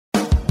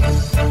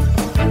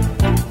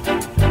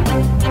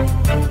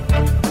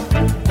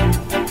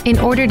In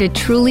order to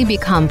truly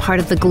become part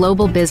of the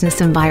global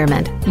business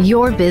environment,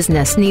 your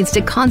business needs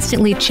to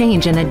constantly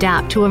change and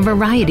adapt to a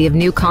variety of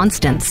new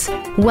constants.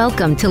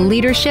 Welcome to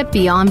Leadership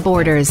Beyond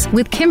Borders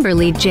with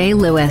Kimberly J.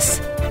 Lewis.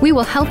 We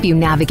will help you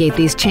navigate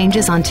these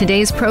changes on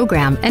today's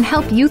program and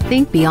help you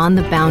think beyond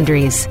the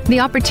boundaries. The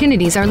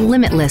opportunities are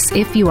limitless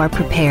if you are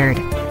prepared.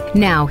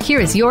 Now, here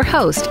is your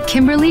host,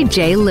 Kimberly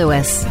J.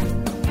 Lewis.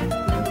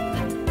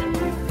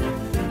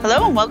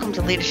 Hello and welcome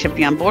to Leadership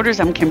Beyond Borders.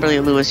 I'm Kimberly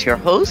Lewis, your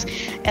host,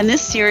 and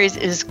this series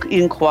is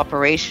in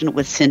cooperation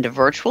with Cinda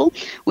Virtual,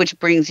 which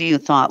brings you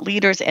thought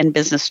leaders and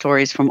business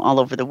stories from all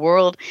over the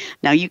world.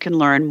 Now, you can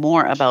learn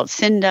more about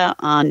Cinda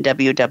on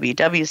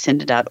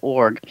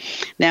www.cinda.org.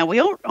 Now, we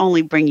don't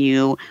only bring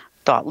you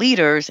thought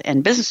leaders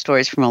and business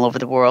stories from all over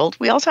the world.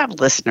 We also have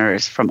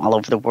listeners from all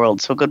over the world.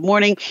 So good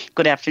morning,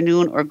 good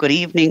afternoon, or good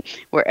evening,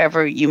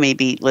 wherever you may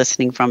be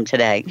listening from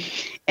today.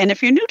 And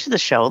if you're new to the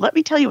show, let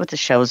me tell you what the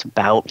show is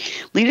about.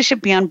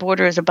 Leadership Beyond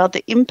Borders is about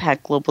the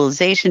impact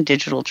globalization,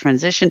 digital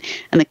transition,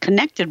 and the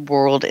connected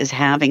world is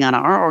having on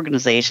our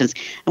organizations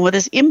and what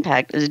this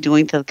impact is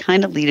doing to the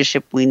kind of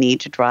leadership we need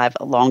to drive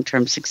a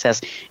long-term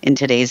success in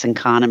today's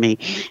economy.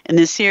 In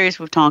this series,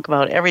 we've talked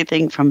about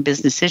everything from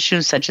business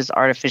issues such as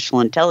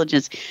artificial intelligence,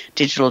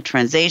 digital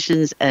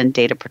transitions, and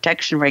data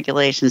protection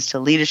regulations to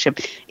leadership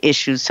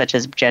issues such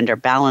as gender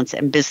balance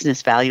and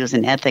business values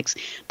and ethics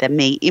that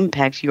may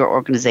impact your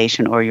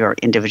organization or your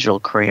individual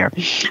career.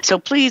 So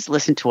please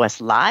listen to us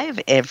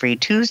live every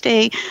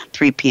Tuesday,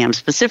 3 p.m.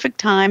 Pacific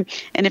time.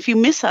 And if you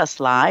miss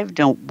us live,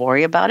 don't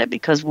worry about it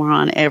because we're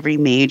on every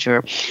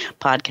major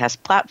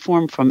podcast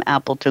platform from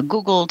Apple to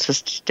Google to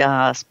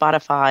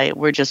Spotify.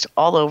 We're just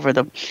all over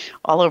the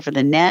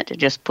net.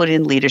 Just put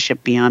in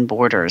Leadership Beyond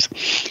Borders.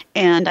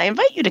 And I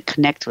invite you to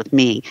connect with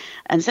me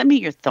and send me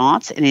your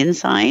thoughts and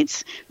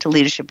insights to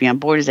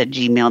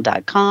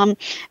leadershipbeyondborders@gmail.com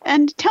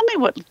and tell me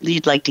what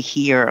you'd like to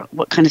hear,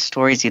 what kind of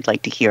stories you'd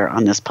like to hear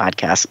on this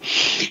podcast.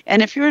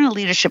 And if you're in a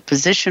leadership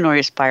position or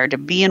aspire to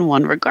be in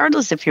one,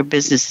 regardless if your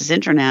business is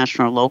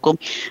international or local,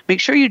 make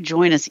sure you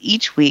join us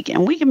each week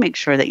and we can make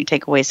sure that you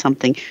take away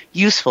something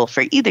useful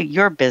for either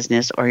your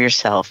business or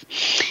yourself.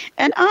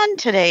 And on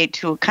today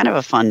to kind of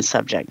a fun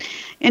subject.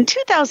 In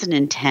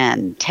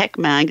 2010, Tech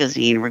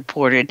Magazine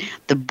reported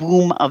the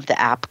boom of the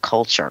app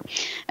culture.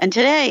 And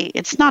today,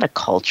 it's not a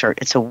culture,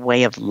 it's a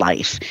way of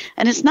life.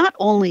 And it's not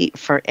only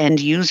for end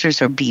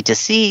users or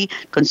B2C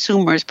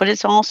consumers, but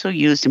it's also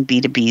used in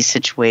B2B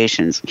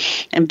situations.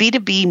 And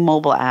B2B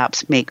mobile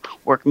apps make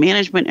work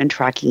management and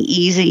tracking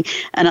easy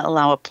and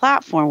allow a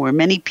platform where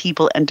many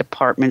people and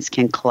departments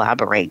can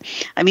collaborate.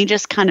 I mean,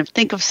 just kind of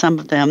think of some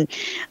of them,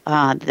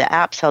 the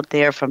apps out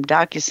there from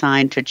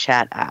DocuSign to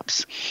chat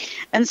apps.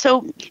 And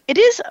so it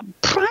is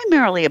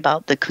primarily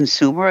about the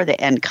consumer or the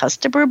end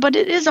customer, but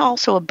it is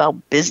also about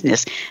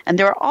business. And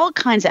there are all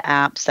kinds of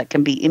apps that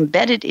can be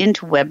embedded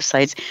into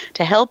websites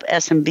to help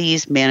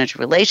SMBs manage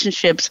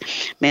relationships,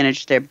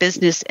 manage their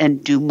business,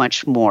 and do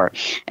much more.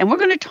 And we're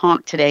going to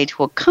talk today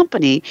to a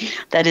company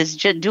that is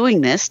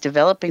doing this,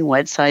 developing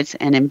websites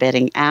and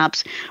embedding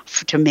apps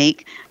to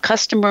make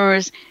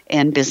customers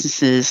and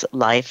businesses'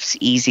 lives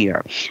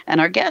easier. And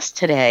our guest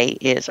today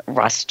is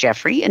Russ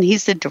Jeffrey, and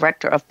he's the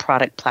Director of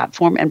Product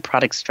Platform and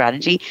Product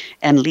Strategy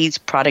and leads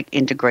product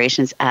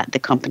integrations at the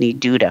company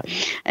Duda.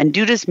 And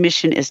Duda's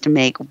mission is to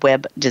make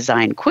web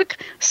design quick,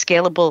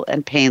 scalable,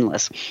 and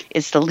painless.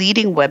 It's the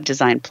leading web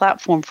design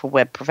platform for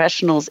web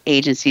professionals,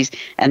 agencies,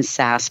 and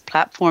SaaS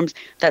platforms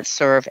that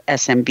serve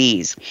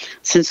SMBs.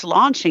 Since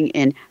launching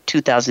in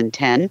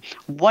 2010,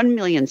 1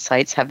 million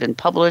sites have been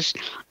published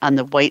on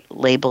the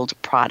white-labeled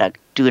product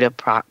Duda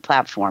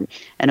platform,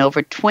 and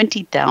over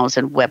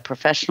 20,000 web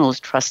professionals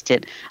trust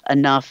it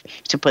enough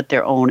to put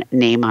their own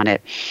name on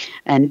it.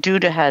 And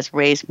Duda has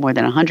raised more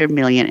than $100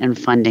 million in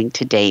funding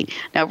to date.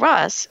 Now,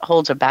 Russ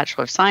holds a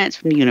Bachelor of Science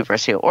from the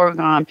University of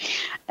Oregon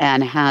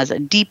and has a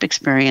deep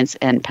experience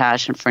and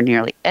passion for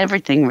nearly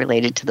everything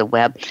related to the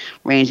web,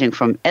 ranging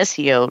from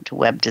SEO to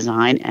web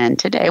design. And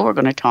today we're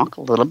going to talk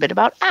a little bit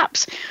about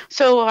apps.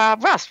 So,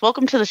 Russ,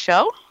 welcome to the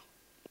show.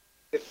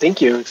 Thank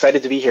you.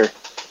 Excited to be here.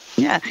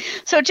 Yeah.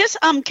 So just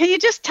can you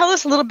just tell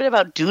us a little bit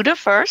about Duda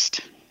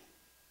first?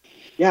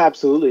 Yeah,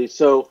 absolutely.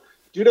 So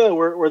Duda,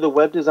 we're the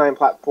web design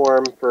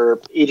platform for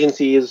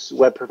agencies,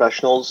 web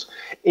professionals,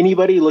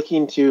 anybody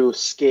looking to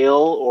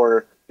scale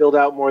or build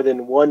out more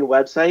than one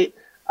website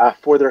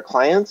for their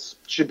clients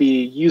should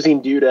be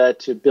using Duda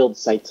to build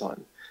sites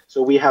on.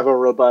 So we have a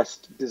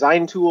robust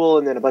design tool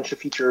and then a bunch of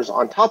features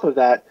on top of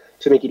that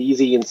to make it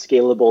easy and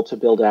scalable to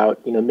build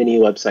out, many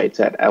websites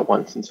at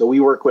once. And so we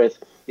work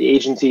with the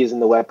agencies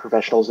and the web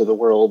professionals of the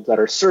world that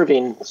are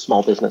serving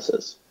small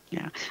businesses.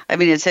 Yeah. I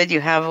mean, it said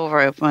you have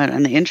over,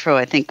 in the intro,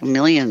 I think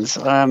millions,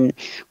 1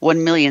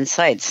 million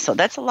sites. So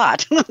that's a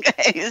lot.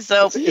 Okay.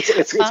 So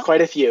it's quite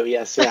a few.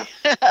 Yes. Yeah.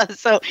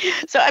 So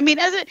I mean,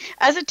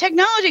 as a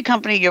technology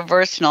company, you're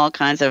versed in all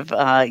kinds of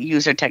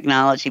user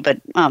technology.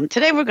 But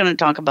today we're going to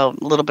talk a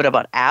little bit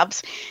about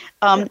apps.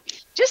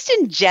 Just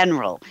in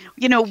general,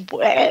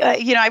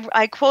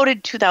 I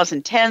quoted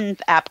 2010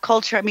 app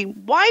culture. I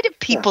mean, why do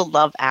people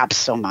love apps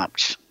so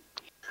much?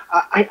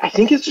 I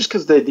think it's just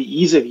because the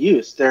ease of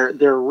use. They're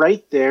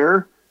right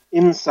there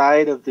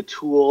inside of the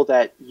tool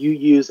that you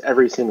use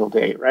every single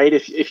day, right?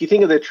 If you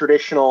think of the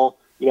traditional,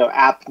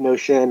 app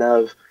notion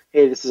of,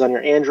 hey, this is on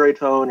your Android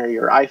phone or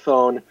your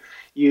iPhone,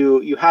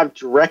 you have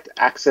direct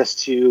access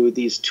to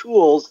these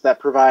tools that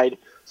provide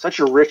such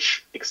a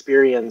rich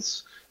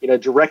experience,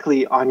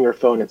 directly on your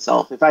phone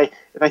itself. If I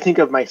think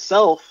of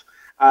myself,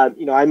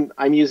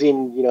 I'm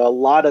using a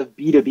lot of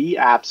B2B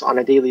apps on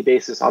a daily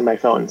basis on my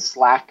phone.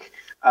 Slack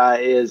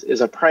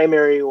is a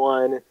primary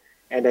one,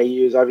 and I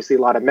use obviously a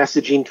lot of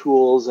messaging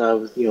tools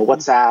of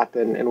WhatsApp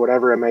and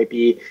whatever it might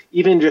be.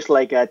 Even just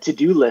like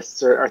to-do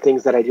lists are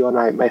things that I do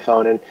on my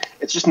phone, and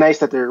it's just nice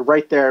that they're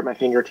right there at my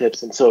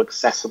fingertips and so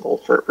accessible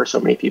for so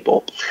many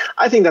people.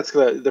 I think that's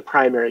the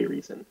primary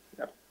reason.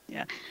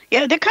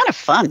 Yeah, they're kind of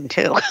fun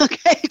too.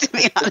 Okay, to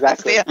be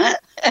honest. Exactly. Yeah.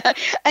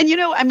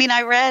 And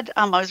I read,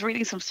 I was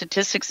reading some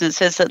statistics, and it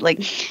says that like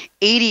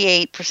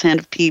 88%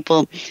 of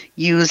people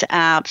use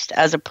apps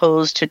as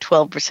opposed to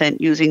 12%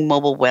 using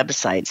mobile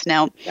websites.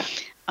 Now,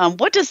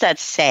 what does that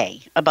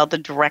say about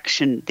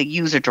the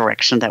user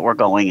direction that we're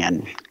going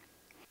in?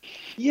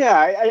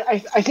 Yeah,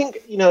 I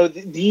think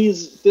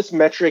this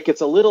metric,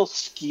 it's a little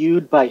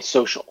skewed by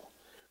social,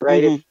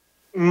 right? Mm-hmm. If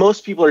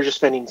most people are just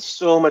spending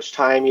so much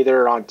time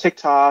either on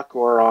TikTok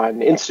or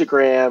on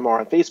Instagram or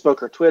on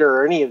Facebook or Twitter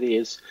or any of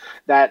these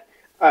that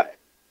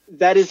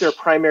is their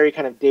primary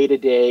kind of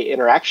day-to-day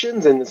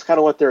interactions, and it's kind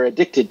of what they're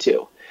addicted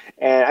to.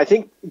 And I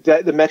think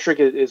that the metric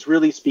is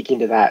really speaking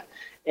to that.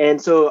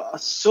 And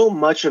so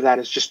much of that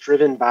is just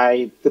driven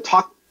by the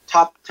top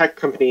tech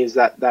companies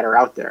that are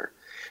out there.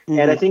 Mm-hmm.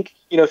 And I think,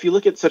 if you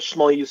look at such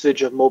small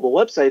usage of mobile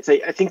websites,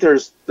 I think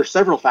there's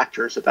several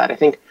factors of that. I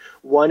think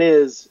one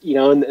is,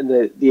 in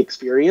the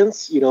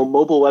experience,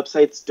 mobile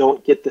websites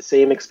don't get the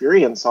same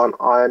experience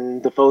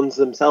on the phones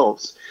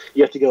themselves.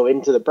 You have to go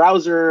into the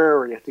browser,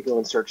 or you have to go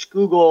and search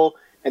Google,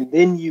 and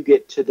then you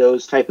get to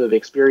those type of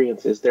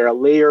experiences. They're a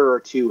layer or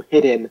two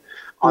hidden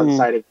on the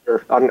side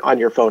of on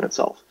your phone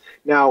itself.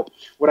 Now,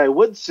 what I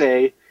would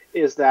say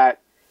is that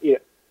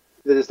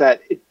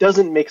it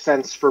doesn't make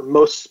sense for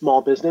most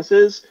small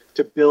businesses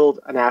to build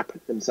an app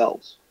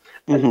themselves.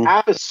 An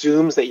app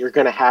assumes that you're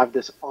going to have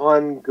this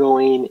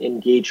ongoing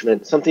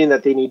engagement, something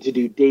that they need to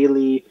do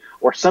daily,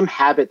 or some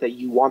habit that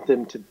you want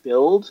them to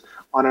build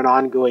on an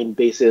ongoing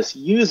basis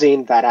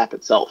using that app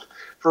itself.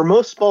 For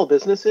most small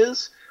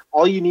businesses,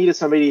 all you need is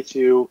somebody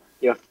to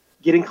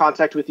get in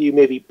contact with you,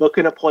 maybe book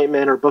an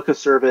appointment or book a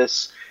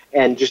service,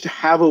 and just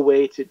have a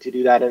way to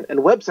do that. And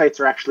websites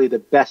are actually the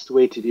best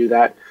way to do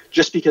that,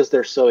 just because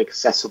they're so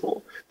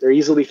accessible. They're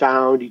easily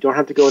found. You don't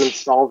have to go and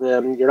install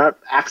them. You're not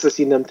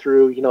accessing them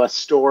through, a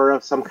store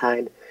of some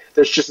kind.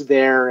 They're just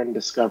there and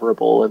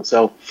discoverable. And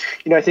so,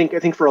 I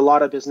think for a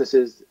lot of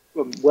businesses,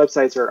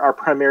 websites are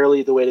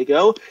primarily the way to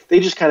go.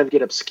 They just kind of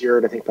get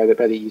obscured, I think, by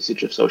the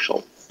usage of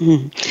social.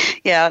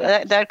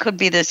 Yeah, that could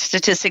be the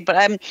statistic.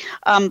 But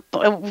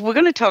we're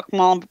going to talk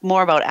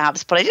more about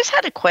apps. But I just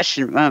had a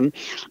question.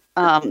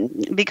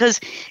 Because,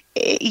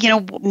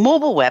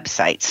 mobile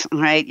websites,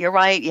 right? You're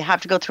right. You have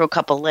to go through a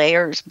couple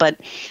layers, but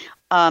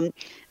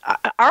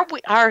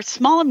are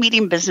small and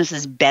medium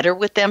businesses better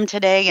with them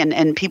today,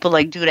 and people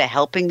like Duda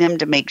helping them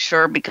to make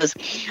sure? Because,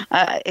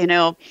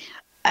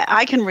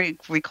 I can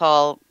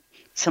recall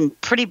some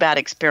pretty bad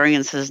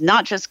experiences,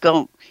 not just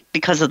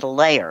because of the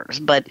layers,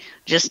 but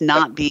just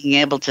not being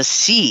able to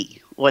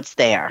see what's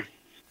there.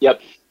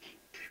 Yep.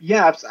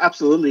 Yeah,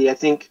 absolutely. I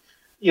think.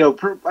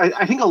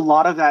 I think a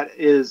lot of that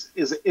is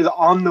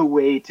on the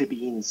way to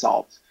being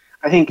solved.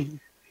 I think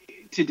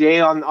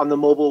today on the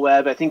mobile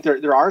web, I think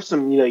there are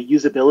some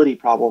usability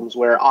problems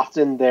where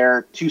often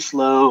they're too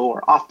slow,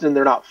 or often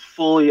they're not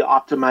fully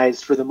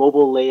optimized for the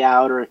mobile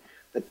layout or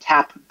the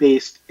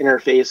tap-based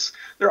interface.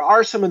 There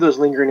are some of those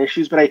lingering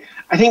issues, but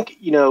I think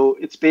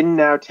it's been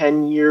now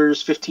 10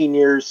 years, 15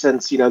 years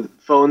since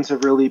phones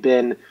have really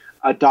been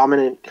a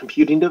dominant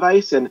computing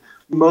device, and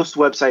most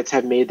websites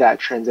have made that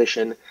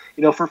transition.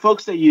 For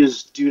folks that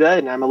use Duda,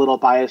 and I'm a little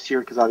biased here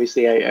because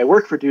obviously I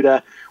work for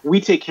Duda, we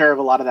take care of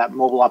a lot of that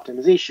mobile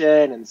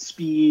optimization and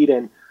speed,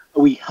 and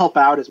we help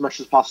out as much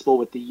as possible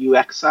with the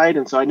UX side.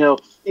 And so I know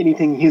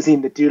anything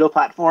using the Duda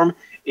platform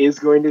is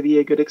going to be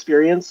a good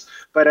experience,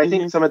 but I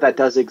think some of that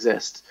does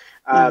exist.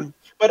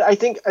 But I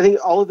think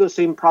all of those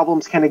same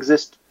problems can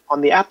exist on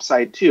the app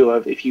side too,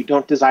 of if you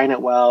don't design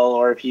it well,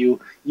 or if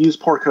you use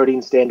poor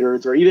coding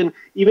standards, or even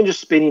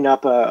just spinning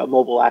up a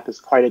mobile app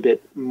is quite a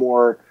bit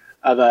more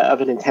of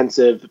an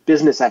intensive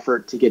business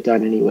effort to get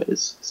done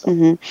anyways.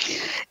 So.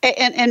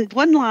 And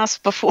one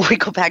last, before we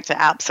go back to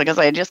apps, because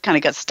I just kind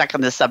of got stuck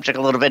on this subject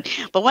a little bit,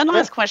 but one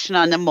last question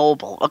on the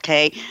mobile,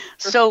 okay?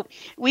 Sure. So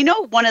we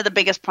know one of the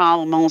biggest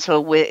problems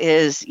also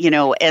is,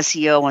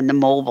 SEO on the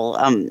mobile.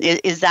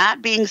 Is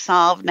that being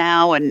solved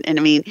now? And I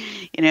mean,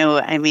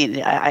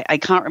 I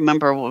can't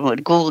remember when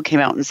Google came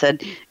out and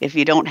said, if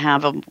you don't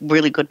have a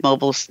really good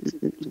mobile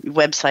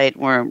website,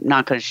 we're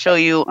not going to show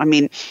you. I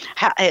mean,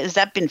 has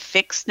that been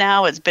fixed now?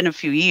 It's been a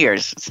few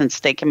years since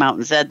they came out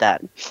and said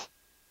that.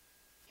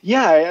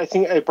 Yeah, I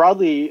think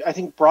broadly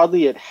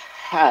it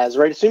has,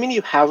 right? Assuming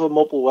you have a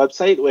mobile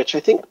website, which I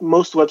think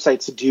most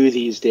websites do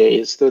these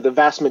days, though the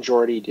vast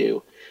majority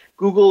do,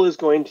 Google is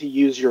going to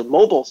use your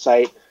mobile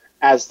site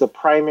as the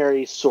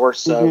primary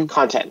source of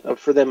content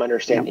for them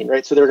understanding,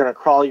 right? So they're going to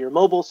crawl your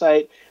mobile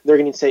site. They're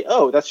going to say,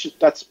 oh,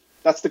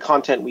 that's the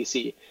content we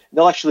see.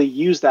 They'll actually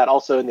use that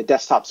also in the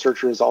desktop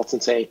search results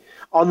and say,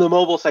 on the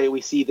mobile site, we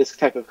see this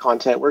type of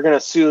content. We're going to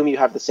assume you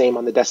have the same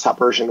on the desktop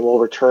version, and we'll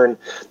return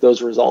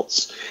those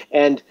results.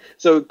 And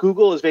so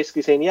Google is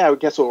basically saying, yeah,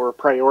 guess what? We're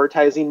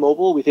prioritizing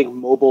mobile. We think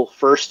mobile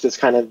first is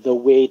kind of the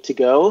way to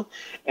go,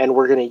 and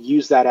we're going to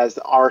use that as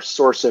our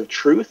source of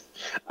truth.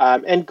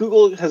 And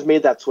Google has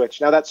made that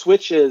switch. Now, that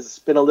switch has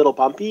been a little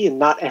bumpy, and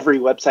not every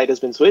website has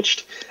been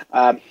switched.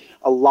 A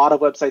lot of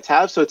websites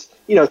have, so it's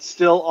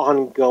still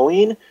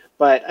ongoing.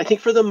 But I think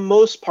for the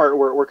most part,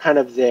 we're kind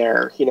of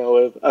there,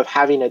 of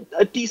having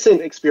a decent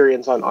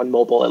experience on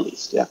mobile at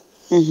least. Yeah.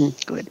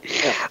 Good.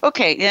 Yeah.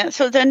 Okay. Yeah.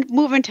 So then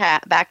moving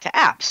back to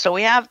apps. So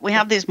we have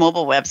these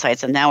mobile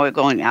websites, and now we're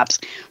going apps.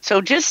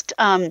 So just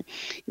a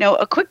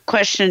quick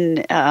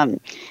question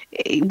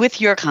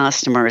with your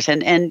customers,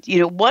 and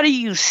what do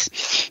you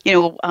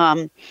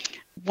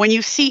when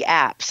you see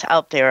apps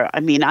out there?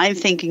 I mean, I'm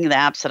thinking of the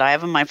apps that I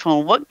have on my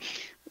phone. What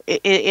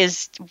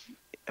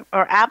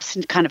are apps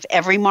in kind of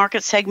every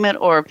market segment,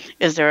 or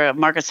is there a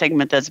market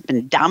segment that's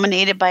been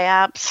dominated by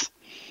apps?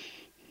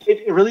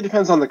 It really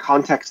depends on the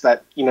context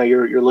that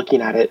you're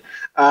looking at it.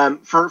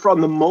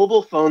 From the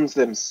mobile phones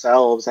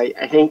themselves,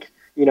 I think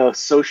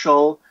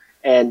social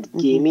and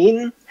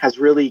gaming has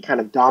really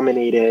kind of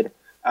dominated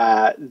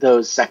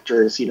those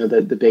sectors.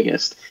 The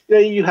biggest.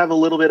 You have a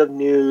little bit of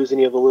news and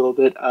you have a little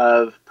bit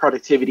of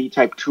productivity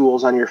type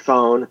tools on your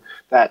phone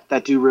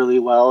that do really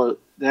well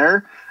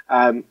there.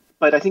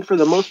 But I think for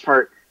the most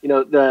part,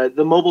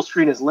 the mobile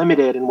screen is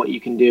limited in what you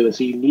can do, and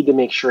so you need to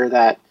make sure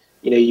that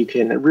you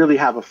can really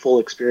have a full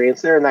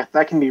experience there, and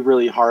that can be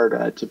really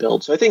hard to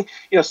build. So I think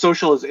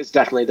social is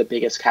definitely the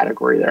biggest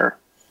category there.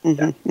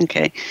 Yeah.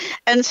 Okay,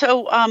 and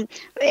so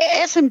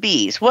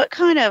SMBs, what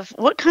kind of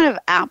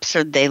apps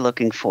are they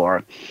looking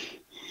for?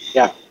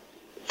 Yeah.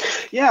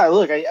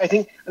 Look, I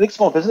think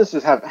small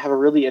businesses have a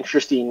really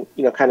interesting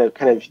kind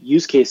of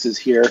use cases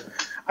here.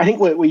 I think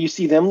what you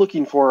see them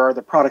looking for are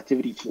the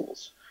productivity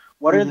tools.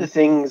 What are the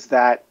things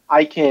that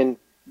I can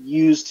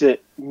use to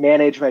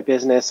manage my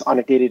business on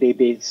a day-to-day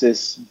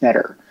basis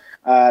better?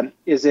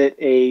 Is it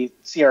a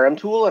CRM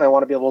tool and I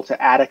want to be able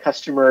to add a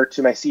customer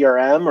to my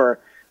CRM, or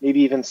maybe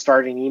even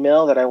start an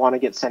email that I want to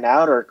get sent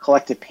out, or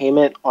collect a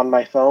payment on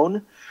my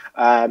phone?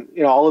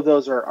 All of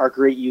those are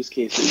great use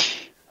cases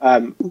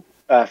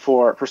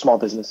for small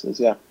businesses.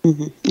 Yeah.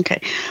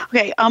 Okay.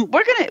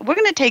 We're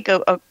gonna take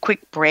a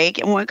quick break,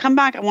 and when we come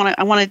back, I want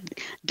to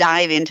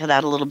dive into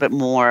that a little bit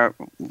more,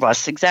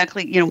 Russ.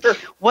 Exactly. Sure.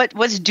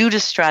 What's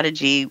Duda's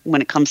strategy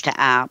when it comes to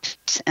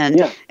apps,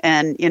 and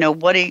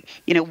what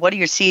are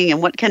you seeing,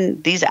 and what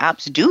can these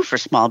apps do for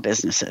small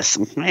businesses?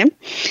 Okay.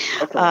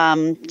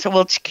 So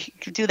we'll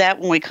do that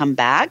when we come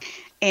back.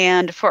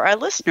 And for our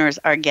listeners,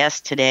 our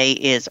guest today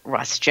is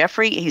Russ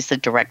Jeffrey. He's the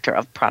Director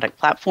of Product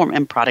Platform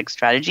and Product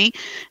Strategy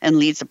and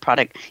leads the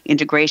product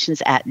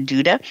integrations at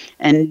Duda.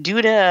 And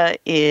Duda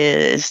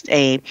is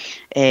a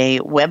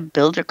web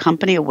builder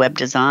company, a web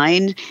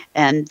design,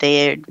 and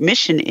their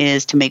mission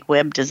is to make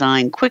web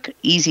design quick,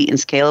 easy, and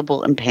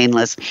scalable and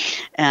painless.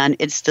 And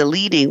it's the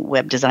leading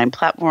web design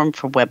platform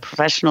for web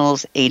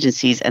professionals,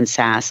 agencies, and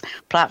SaaS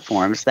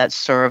platforms that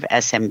serve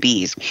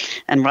SMBs.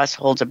 And Russ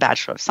holds a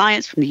Bachelor of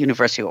Science from the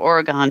University of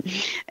Oregon,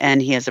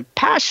 and he has a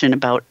passion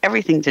about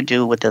everything to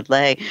do with the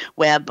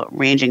web,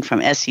 ranging from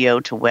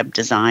SEO to web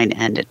design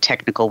and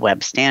technical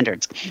web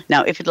standards.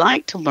 Now, if you'd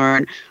like to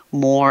learn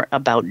more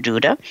about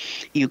Duda,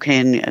 you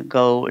can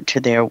go to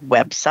their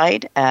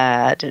website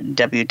at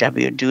www.duda.co.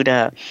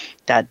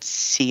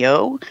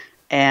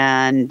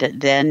 And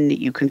then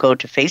you can go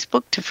to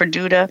Facebook for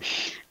Duda.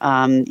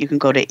 You can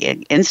go to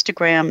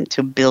Instagram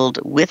to build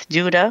with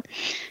Duda.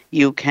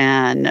 You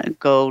can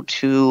go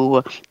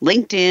to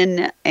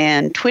LinkedIn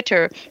and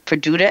Twitter for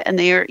Duda, and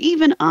they are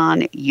even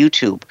on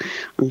YouTube.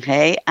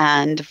 Okay,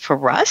 and for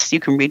Russ, you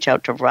can reach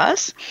out to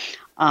Russ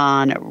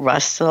on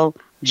Russell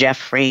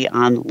Jeffrey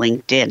on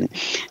LinkedIn.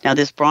 Now,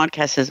 this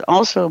broadcast is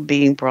also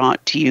being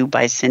brought to you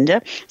by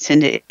Cinda.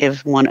 Cinda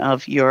is one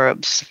of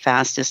Europe's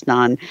fastest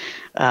nonprofit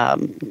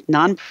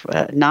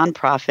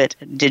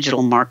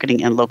digital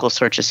marketing and local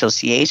search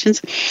associations.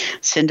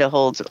 Cinda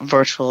holds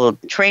virtual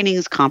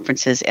trainings,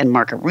 conferences, and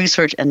market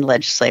research and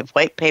legislative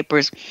white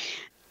papers.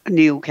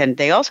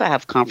 They also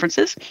have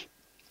conferences.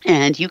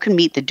 And you can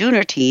meet the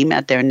Duda team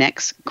at their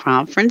next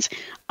conference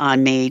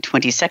on May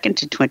 22nd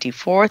to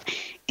 24th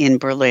in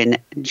Berlin,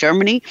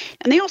 Germany.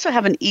 And they also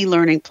have an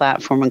e-learning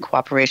platform in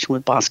cooperation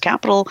with Boss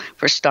Capital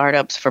for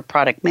startups, for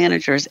product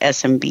managers,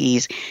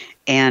 SMBs,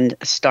 and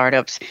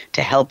startups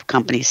to help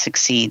companies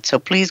succeed. So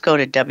please go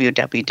to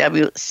www.cint.org.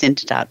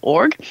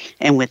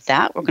 And with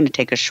that, we're going to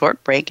take a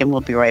short break, and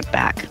we'll be right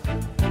back.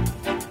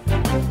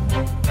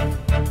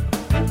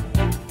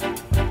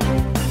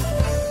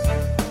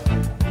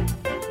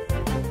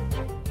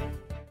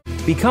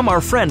 Become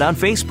our friend on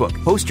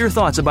Facebook. Post your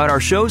thoughts about our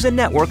shows and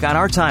network on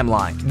our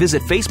timeline.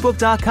 Visit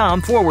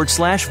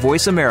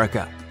facebook.com/Voice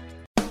America.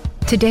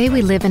 Today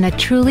we live in a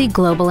truly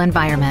global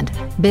environment.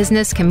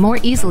 Business can more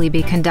easily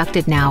be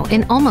conducted now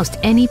in almost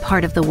any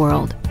part of the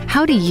world.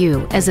 How do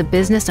you, as a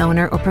business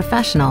owner or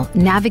professional,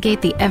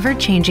 navigate the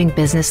ever-changing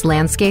business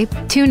landscape?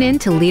 Tune in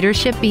to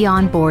Leadership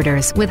Beyond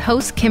Borders with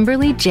host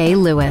Kimberly J.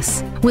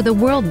 Lewis. With a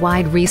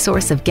worldwide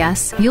resource of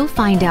guests, you'll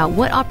find out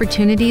what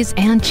opportunities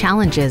and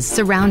challenges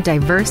surround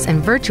diverse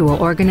and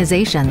virtual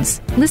organizations.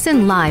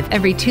 Listen live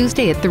every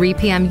Tuesday at 3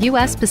 p.m.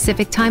 U.S.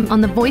 Pacific Time on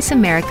the Voice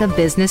America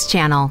Business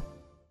Channel.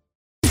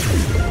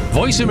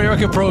 Voice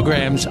America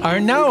programs are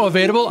now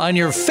available on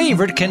your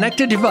favorite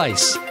connected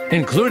device,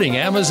 including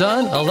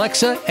Amazon,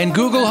 Alexa, and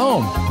Google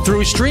Home.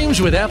 Through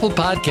streams with Apple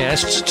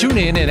Podcasts,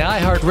 TuneIn, and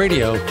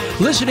iHeartRadio,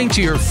 listening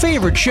to your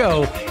favorite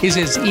show is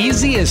as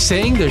easy as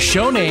saying the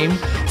show name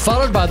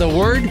followed by the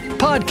word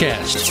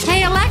podcast.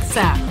 Hey,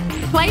 Alexa,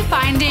 play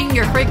Finding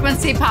Your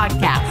Frequency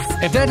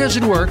podcast. If that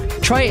doesn't work,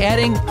 try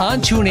adding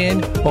on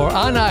TuneIn or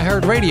on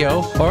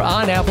iHeartRadio or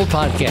on Apple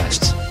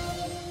Podcasts.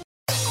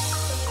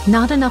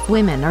 Not enough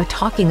women are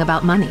talking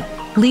about money.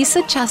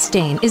 Lisa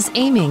Chastain is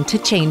aiming to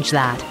change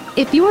that.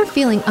 If you are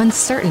feeling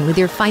uncertain with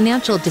your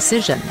financial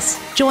decisions,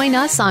 join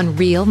us on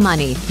Real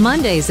Money,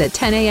 Mondays at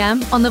 10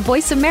 a.m. on the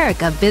Voice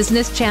America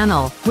Business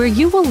Channel, where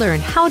you will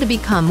learn how to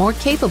become more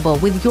capable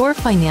with your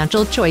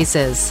financial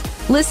choices.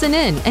 Listen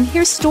in and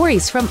hear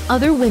stories from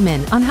other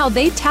women on how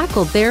they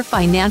tackled their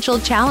financial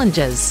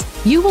challenges.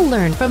 You will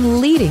learn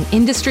from leading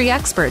industry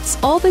experts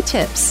all the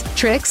tips,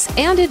 tricks,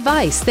 and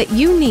advice that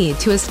you need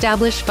to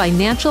establish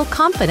financial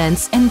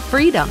confidence and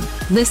freedom.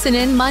 Listen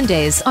in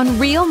Mondays on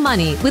Real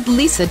Money with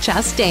Lisa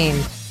Chastain.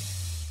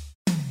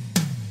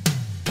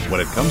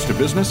 When it comes to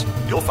business,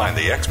 you'll find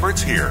the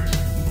experts here.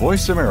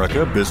 Voice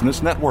America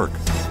Business Network.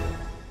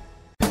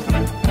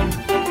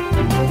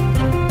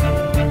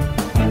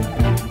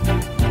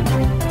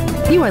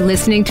 You are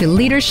listening to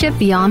Leadership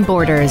Beyond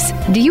Borders.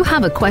 Do you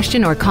have a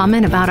question or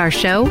comment about our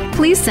show?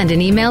 Please send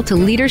an email to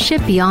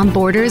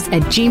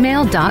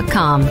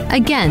leadershipbeyondborders@gmail.com.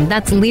 Again,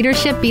 that's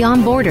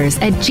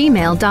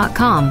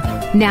leadershipbeyondborders@gmail.com.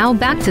 Now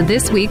back to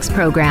this week's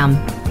program.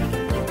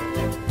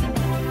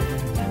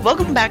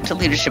 Welcome back to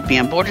Leadership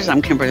Beyond Borders.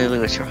 I'm Kimberly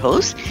Lewis, your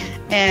host.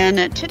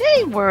 And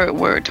today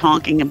we're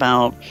talking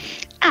about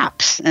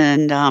apps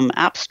and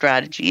app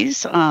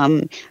strategies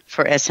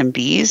for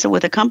SMBs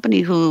with a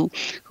company who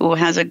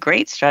has a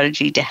great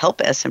strategy to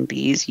help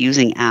SMBs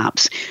using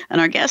apps. And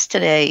our guest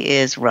today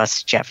is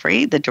Russ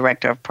Jeffrey, the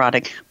Director of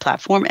Product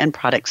Platform and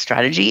Product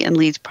Strategy and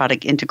leads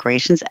product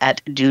integrations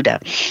at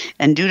Duda.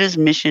 And Duda's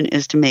mission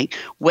is to make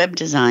web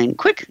design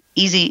quick,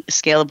 easy,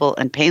 scalable,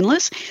 and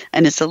painless.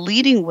 And it's a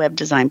leading web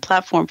design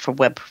platform for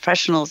web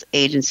professionals,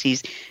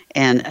 agencies,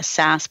 and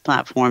SaaS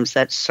platforms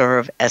that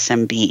serve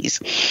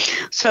SMBs.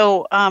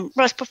 So,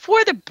 Russ,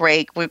 before the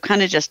break, we're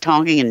kind of just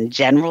talking in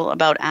general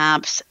about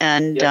apps,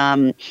 and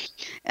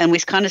we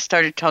kind of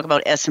started to talk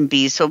about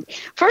SMBs. So,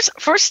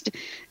 first,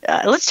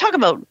 let's talk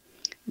about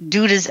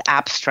Duda's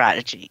app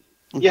strategy.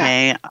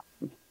 Okay, Yeah.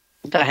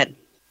 Go ahead.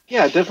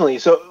 Yeah, definitely.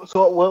 So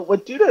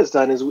what Duda has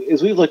done is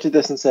we've looked at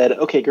this and said,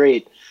 okay,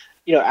 great.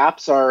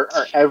 Apps are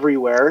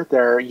everywhere.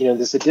 They're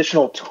this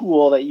additional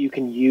tool that you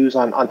can use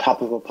on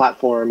top of a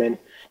platform, and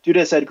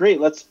Duda said,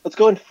 great, let's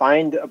go and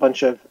find a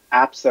bunch of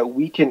apps that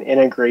we can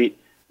integrate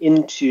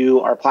into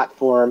our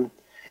platform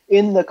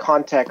in the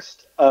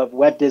context of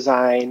web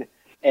design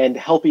and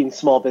helping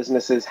small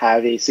businesses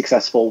have a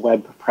successful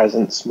web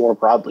presence more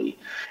broadly.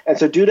 And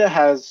so Duda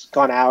has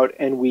gone out,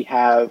 and we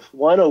have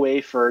one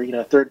way for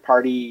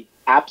third-party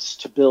apps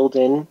to build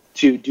in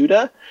to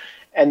Duda,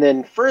 and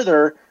then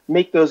further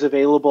make those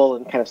available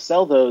and kind of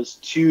sell those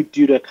to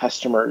Duda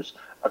customers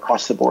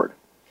across the board.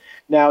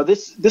 Now,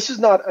 this is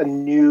not a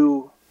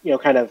new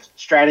kind of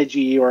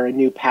strategy or a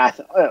new path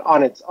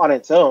on its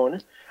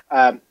own.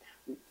 A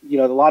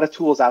lot of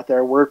tools out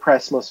there.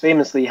 WordPress most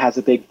famously has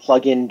a big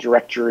plugin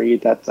directory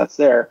that's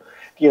there.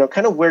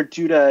 Kind of where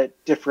Duda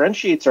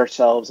differentiates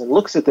ourselves and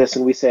looks at this,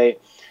 and we say,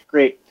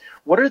 great,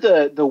 what are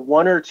the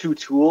one or two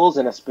tools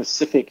in a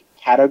specific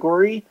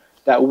category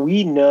that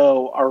we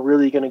know are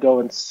really going to go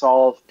and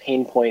solve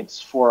pain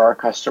points for our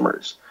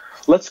customers?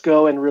 Let's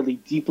go and really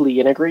deeply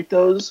integrate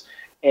those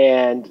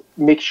and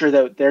make sure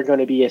that they're going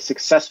to be a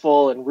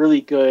successful and really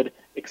good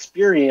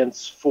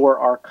experience for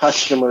our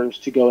customers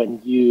to go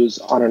and use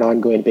on an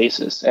ongoing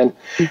basis. And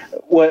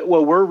what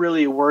we're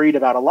really worried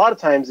about a lot of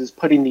times is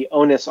putting the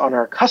onus on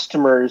our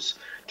customers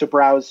to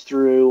browse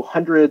through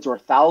hundreds or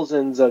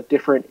thousands of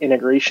different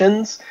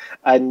integrations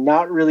and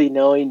not really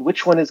knowing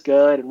which one is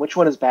good and which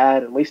one is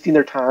bad, and wasting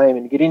their time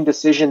and getting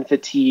decision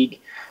fatigue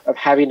of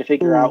having to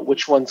figure out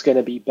which one's going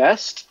to be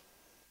best.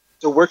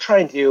 So we're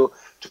trying to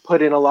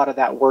put in a lot of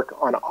that work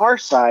on our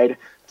side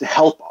to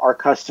help our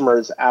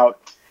customers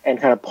out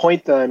and kind of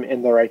point them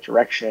in the right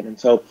direction. And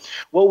so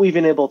what we've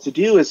been able to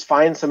do is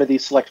find some of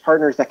these select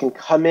partners that can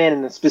come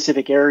in a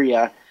specific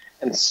area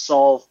and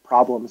solve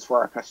problems for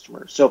our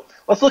customers. So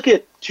let's look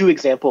at two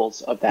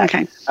examples of that,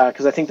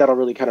 because I think that'll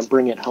really kind of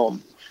bring it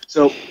home.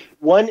 So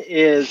one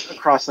is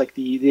across like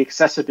the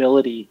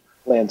accessibility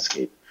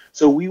landscape.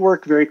 So we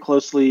work very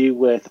closely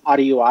with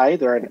AudioEye.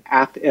 They're an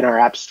app in our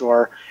app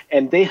store,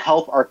 and they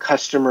help our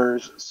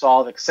customers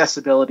solve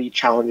accessibility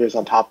challenges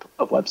on top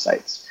of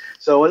websites.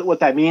 So what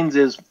that means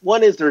is,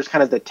 one is there's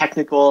kind of the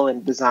technical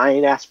and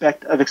design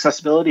aspect of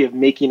accessibility, of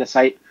making a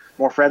site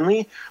more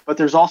friendly, but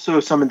there's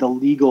also some of the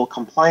legal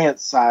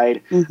compliance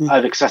side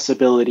of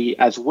accessibility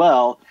as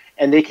well.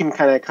 And they can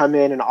kind of come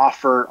in and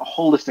offer a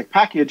holistic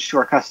package to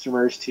our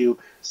customers to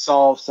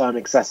solve some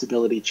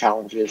accessibility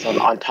challenges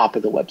on top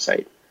of the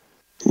website.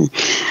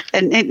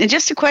 And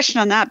just a question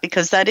on that,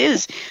 because that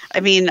is, I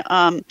mean,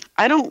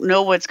 I don't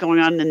know what's going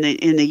on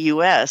in the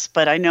U.S.,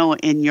 but I know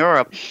in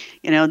Europe,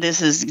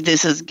 this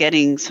is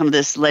getting some of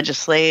this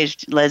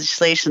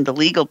legislation. The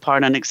legal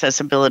part on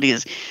accessibility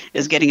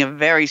is getting a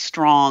very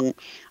strong,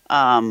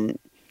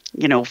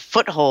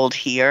 foothold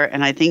here.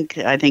 And I think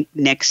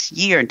next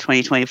year in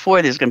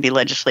 2024, there's going to be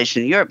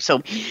legislation in Europe.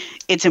 So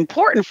it's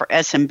important for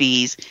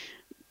SMBs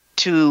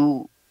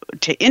to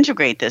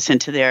integrate this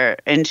into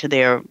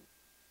their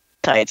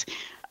sites.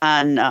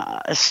 And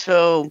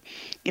so,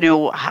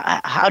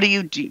 how do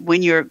you do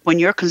when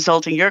you're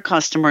consulting your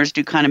customers? Do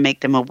you kind of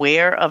make them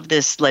aware of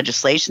this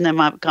legislation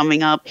that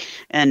coming up,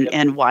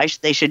 and why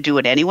they should do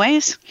it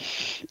anyways?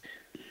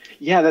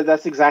 Yeah,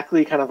 that's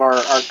exactly kind of our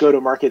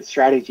go-to-market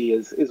strategy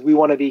is we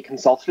want to be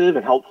consultative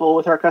and helpful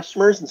with our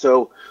customers. And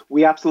so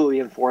we absolutely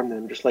inform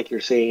them, just like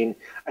you're saying.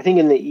 I think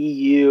in the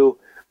EU,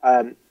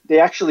 they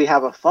actually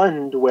have a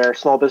fund where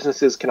small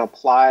businesses can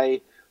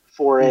apply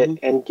for it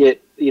and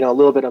get a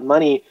little bit of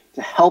money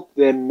to help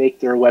them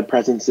make their web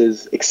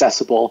presences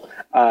accessible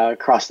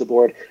across the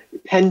board,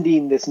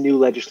 pending this new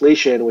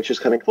legislation which is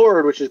coming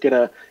forward, which is going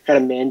to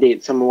kind of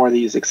mandate some more of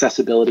these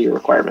accessibility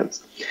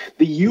requirements.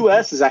 The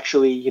U.S. is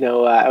actually,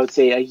 I would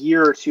say a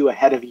year or two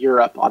ahead of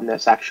Europe on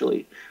this.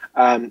 Actually,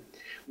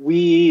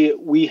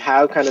 we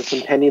have kind of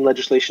some pending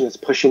legislation that's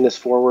pushing this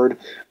forward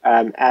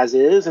as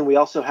is, and we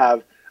also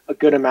have a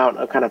good amount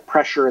of kind of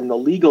pressure in the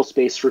legal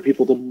space for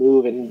people to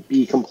move and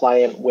be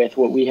compliant with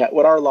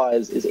what our law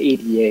is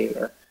ADA,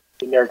 or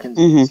the Americans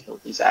with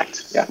Disabilities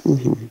Act. Yeah.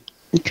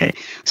 Okay.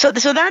 So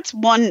that's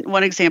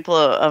one example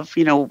of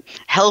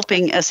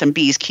helping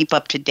SMBs keep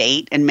up to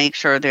date and make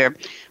sure their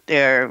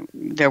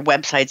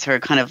websites are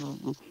kind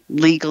of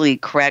legally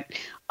correct.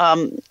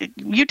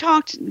 You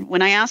talked,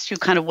 when I asked you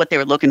kind of what they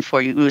were looking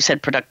for, you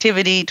said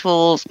productivity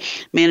tools,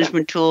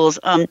 management tools.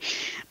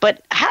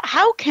 But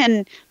how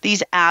can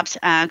these apps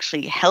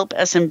actually help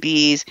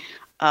SMBs,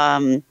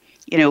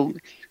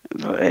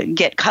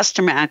 get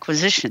customer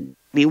acquisition?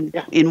 I mean,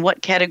 in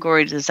what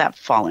category does that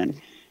fall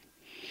in?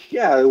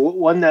 Yeah,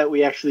 one that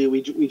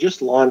we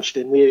just launched,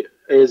 and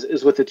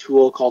is with a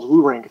tool called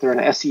WooRank. They're an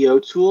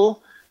SEO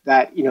tool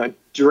that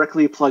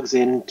directly plugs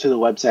into the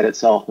website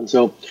itself. And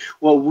so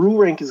what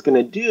WooRank is going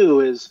to do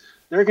is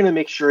they're going to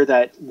make sure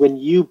that when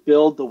you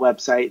build the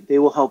website, they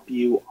will help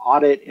you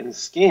audit and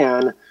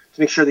scan to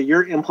make sure that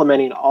you're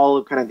implementing all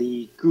of kind of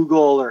the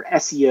Google or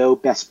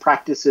SEO best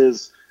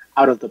practices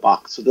out of the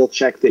box. So they'll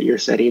check that you're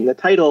setting the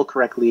title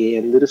correctly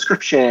and the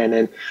description,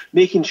 and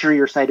making sure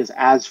your site is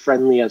as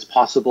friendly as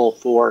possible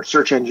for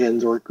search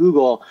engines or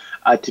Google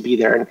to be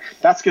there. And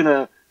that's going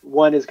to,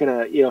 one is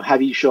going to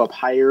have you show up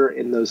higher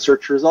in those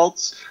search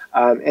results,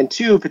 and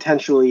two,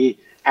 potentially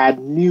add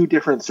new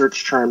different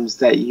search terms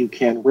that you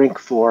can rank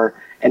for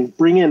and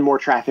bring in more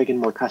traffic and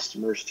more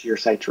customers to your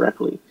site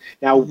directly.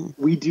 Now,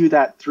 we do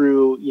that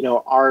through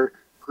our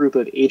group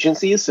of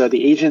agencies. So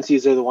the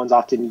agencies are the ones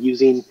often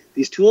using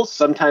these tools.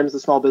 Sometimes the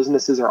small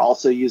businesses are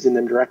also using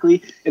them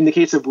directly. In the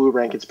case of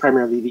WooRank, it's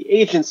primarily the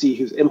agency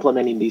who's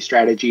implementing these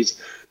strategies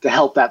to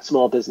help that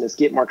small business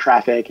get more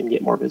traffic and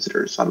get more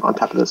visitors on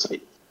top of the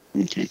site.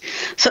 Okay,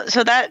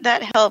 so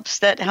that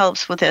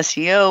helps with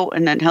SEO,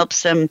 and that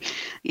helps them,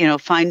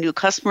 find new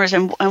customers.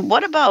 And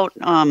what about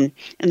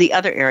in the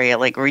other area,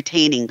 like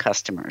retaining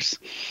customers?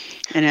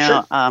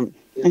 Sure.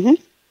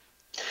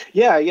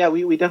 Yeah,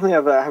 we definitely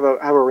have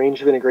a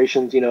range of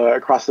integrations,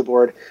 across the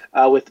board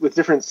with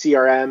different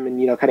CRM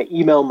and kind of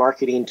email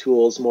marketing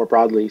tools more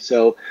broadly.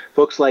 So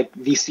folks like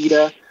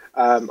Visita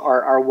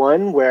are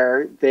one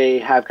where they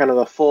have kind of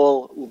a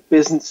full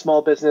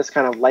small business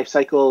kind of life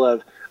cycle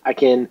of, I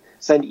can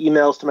send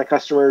emails to my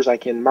customers, I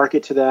can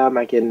market to them,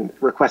 I can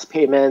request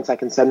payments, I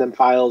can send them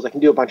files, I can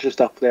do a bunch of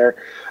stuff there.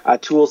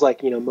 Tools like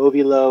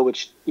Movilo,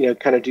 which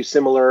kind of do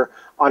similar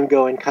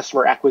ongoing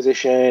customer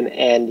acquisition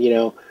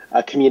and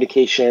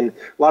communication.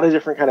 A lot of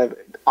different kind of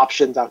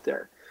options out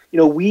there.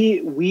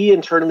 We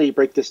internally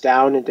break this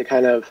down into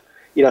kind of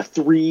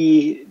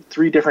three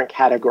different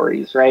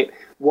categories, right?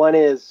 One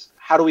is,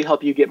 how do we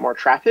help you get more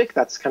traffic?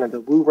 That's kind of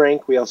the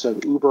WooRank. We also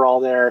have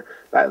Uberall there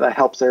that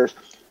helps there.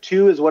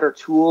 Two is, what are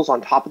tools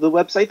on top of the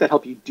website that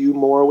help you do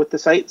more with the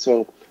site?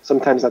 So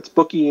sometimes that's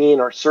booking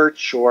or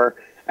search or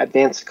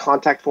advanced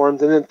contact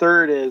forms. And then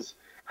third is,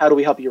 how do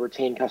we help you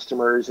retain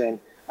customers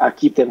and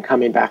keep them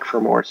coming back for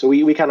more? So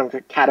we kind of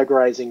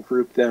categorize and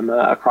group them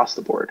across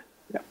the board.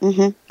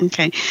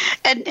 Okay,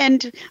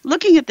 and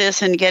looking at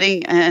this and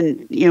getting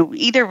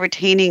either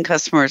retaining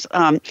customers,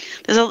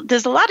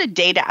 there's a lot of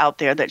data out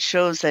there that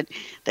shows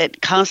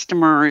that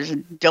customers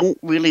don't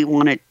really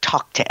want to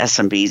talk to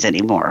SMBs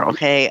anymore.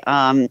 Okay,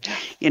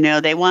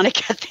 they want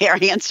to get their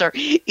answer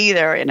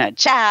either in a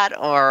chat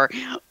or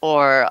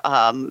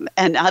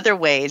and other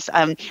ways.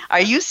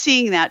 Are you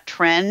seeing that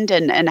trend,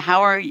 and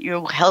how are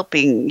you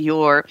helping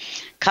your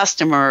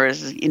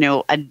customers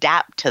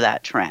adapt to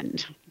that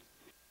trend?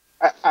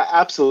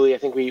 Absolutely. I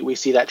think we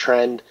see that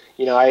trend.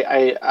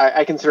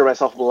 I consider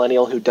myself a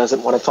millennial who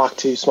doesn't want to talk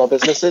to small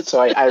businesses, so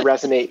I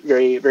resonate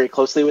very, very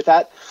closely with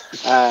that.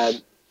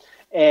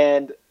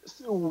 And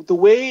the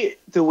way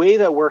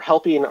that we're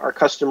helping our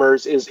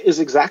customers is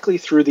exactly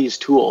through these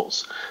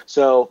tools.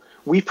 So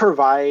we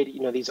provide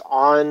these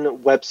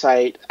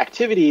on-website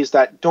activities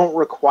that don't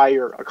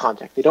require a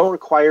contact. They don't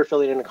require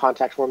filling in a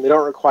contact form. They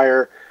don't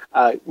require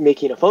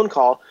making a phone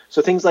call.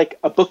 So things like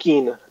a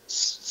booking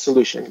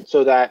solution,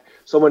 so that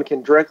someone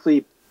can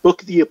directly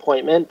book the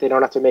appointment. They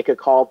don't have to make a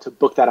call to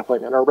book that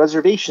appointment, or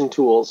reservation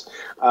tools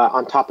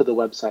on top of the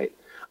website,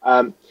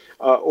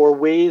 or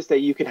ways that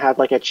you can have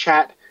like a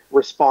chat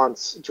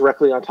response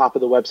directly on top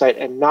of the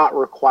website and not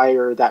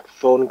require that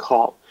phone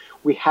call.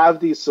 We have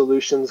these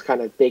solutions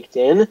kind of baked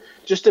in,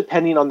 just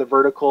depending on the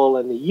vertical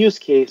and the use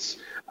case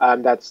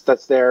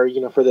that's there,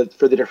 for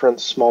the different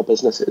small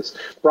businesses.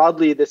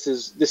 Broadly, this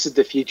is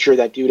the future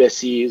that Duda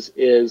sees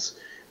is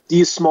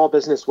these small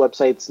business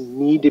websites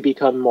need to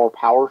become more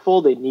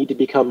powerful. They need to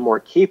become more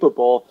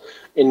capable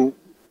in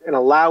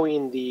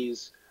allowing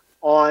these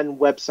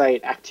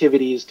on-website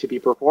activities to be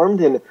performed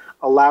and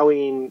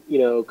allowing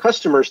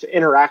customers to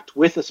interact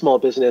with a small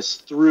business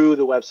through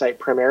the website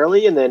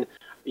primarily, and then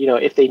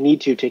if they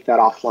need to take that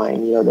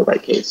offline, in the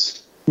right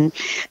case. And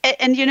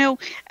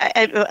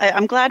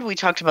I'm glad we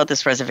talked about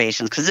this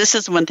reservations, because this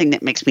is one thing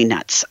that makes me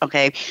nuts.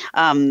 Okay,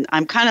 I'm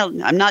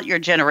not your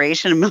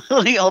generation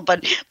millennial,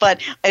 but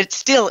it's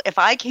still, if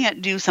I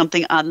can't do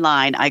something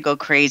online, I go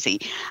crazy.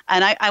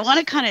 And I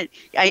want to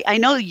I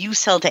know you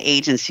sell to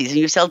agencies and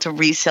you sell to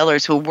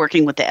resellers who are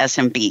working with the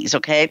SMBs.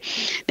 Okay,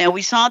 now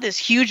we saw this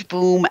huge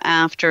boom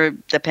after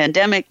the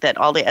pandemic that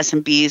all the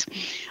SMBs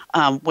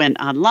went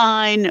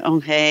online,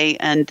 okay,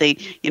 and they,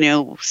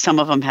 some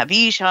of them have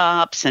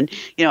e-shops, and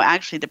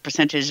actually the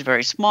percentage is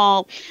very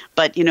small,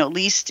 but at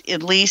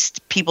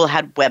least people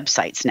had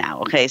websites now,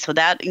 okay, so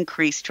that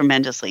increased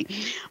tremendously.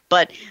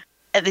 But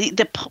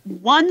the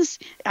ones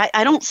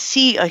I don't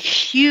see a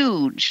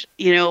huge,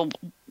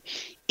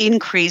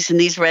 increase in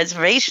these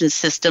reservation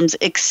systems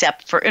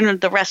except for in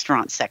the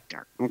restaurant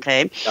sector,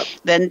 okay. Yep.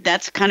 Then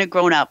that's kind of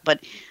grown up, but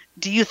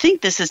do you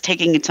think this is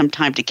taking some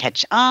time to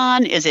catch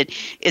on? Is it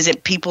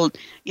people,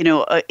 do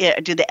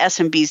the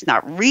SMBs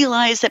not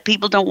realize that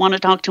people don't want to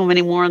talk to them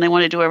anymore and they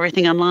want to do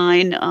everything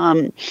online?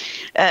 Do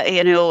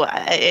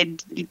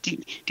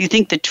you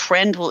think the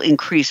trend will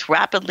increase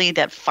rapidly,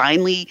 that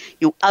finally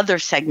other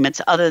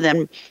segments other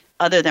than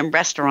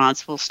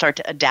restaurants will start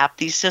to adapt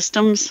these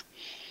systems?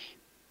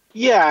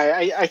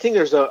 Yeah, I think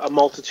there's a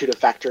multitude of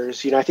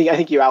factors. I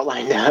think you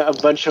outlined a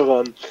bunch of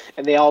them,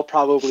 and they all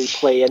probably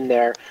play in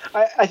there.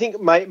 I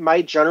think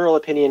my general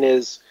opinion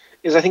is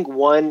I think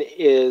one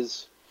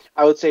is,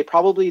 I would say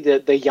probably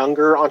the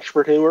younger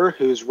entrepreneur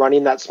who's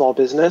running that small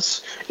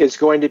business is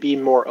going to be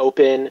more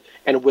open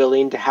and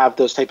willing to have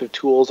those type of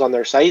tools on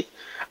their site.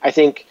 I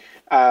think.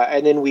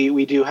 And then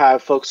we do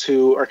have folks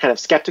who are kind of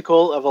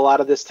skeptical of a lot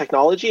of this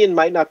technology and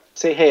might not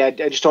say, hey, I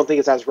just don't think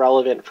it's as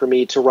relevant for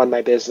me to run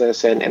my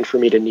business and for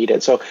me to need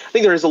it. So I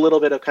think there is a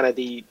little bit of kind of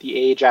the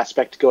age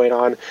aspect going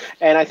on.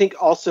 And I think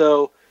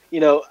also,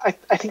 I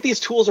think these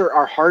tools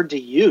are hard to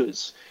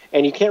use,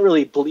 and you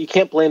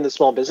can't blame the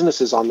small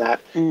businesses on that.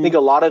 I think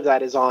a lot of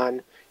that is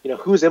on,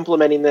 who's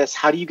implementing this?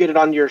 How do you get it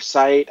onto your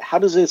site? How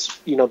does this,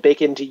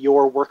 bake into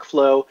your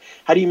workflow?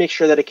 How do you make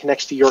sure that it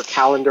connects to your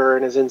calendar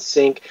and is in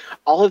sync?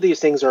 All of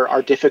these things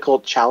are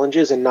difficult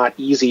challenges and not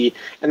easy.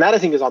 And that, I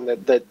think, is on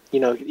the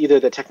either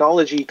the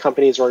technology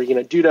companies or,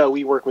 Duda,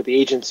 we work with the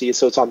agencies,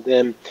 so it's on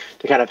them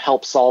to kind of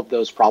help solve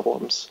those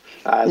problems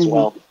as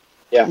well.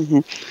 Yeah.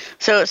 Mm-hmm.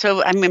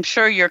 So I'm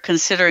sure you're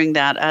considering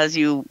that as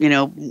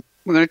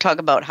we're going to talk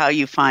about how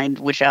you find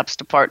which apps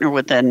to partner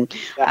with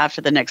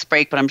after the next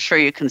break, but I'm sure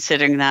you're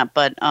considering that.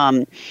 But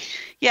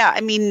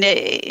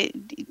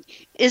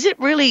is it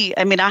really,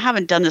 I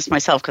haven't done this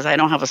myself because I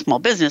don't have a small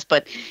business,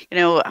 but,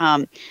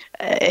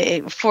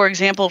 for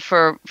example,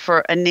 for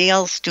a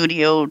nail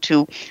studio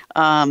to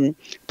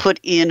put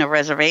in a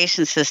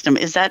reservation system,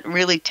 is that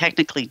really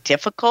technically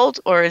difficult,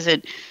 or is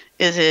it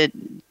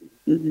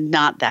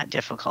not that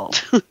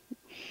difficult?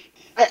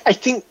 I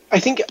think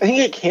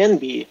it can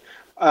be.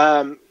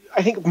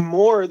 I think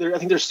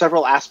there's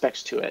several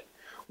aspects to it.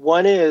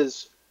 One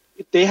is,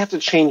 they have to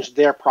change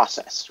their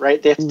process,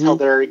 right? They have to tell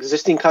their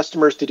existing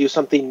customers to do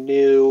something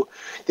new.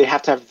 They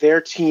have to have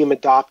their team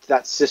adopt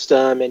that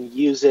system and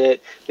use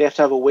it. They have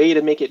to have a way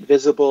to make it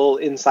visible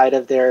inside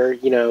of their,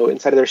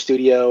 inside of their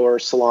studio or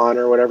salon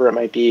or whatever it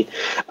might be.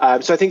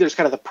 So I think there's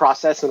kind of the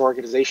process and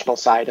organizational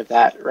side of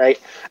that, right?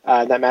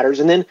 That matters.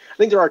 And then I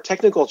think there are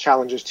technical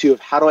challenges too of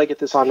how do I get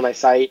this onto my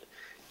site?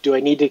 Do I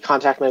need to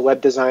contact my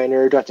web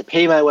designer? Do I have to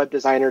pay my web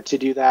designer to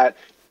do that?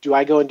 Do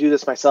I go and do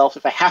this myself?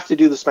 If I have to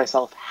do this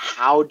myself,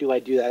 how do I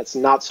do that? It's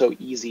not so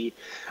easy.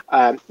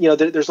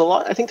 There's a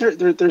lot. I think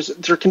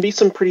there can be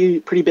some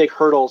pretty big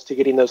hurdles to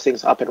getting those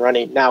things up and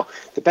running. Now,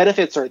 the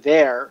benefits are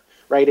there,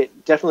 right?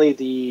 It definitely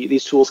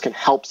these tools can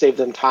help save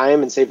them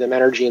time and save them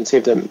energy and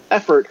save them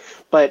effort,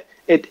 but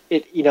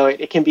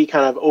it can be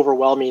kind of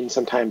overwhelming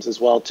sometimes as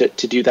well to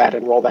do that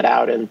and roll that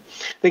out. And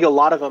I think a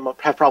lot of them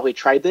have probably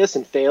tried this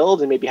and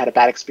failed and maybe had a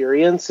bad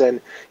experience, and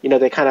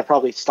they kind of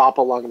probably stop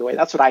along the way.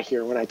 That's what I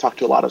hear when I talk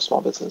to a lot of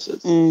small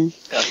businesses.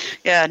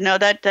 Yeah, no,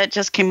 that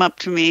just came up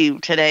to me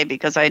today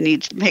because I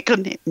need to make a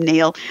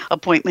nail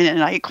appointment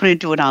and I couldn't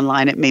do it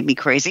online. It made me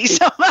crazy.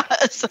 So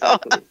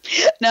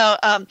no,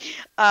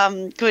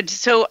 good.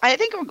 So I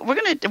think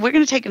we're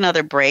gonna take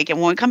another break, and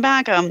when we come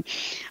back,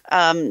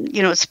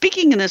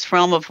 speaking in this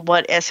realm of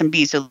what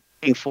SMBs are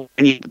looking for,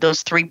 and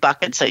those three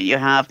buckets that you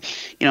have,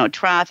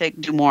 traffic,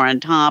 do more on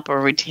top, or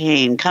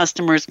retain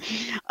customers,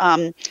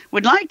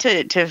 would like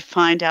to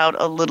find out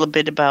a little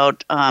bit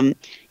about,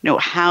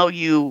 how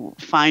you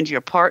find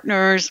your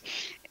partners,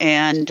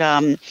 and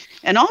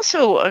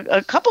also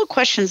a couple of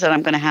questions that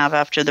I'm going to have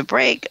after the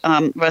break.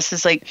 Russ,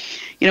 is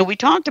we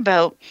talked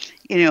about,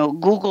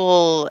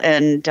 Google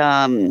and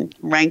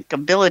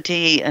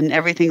rankability and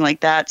everything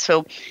like that.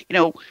 So,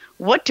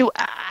 what do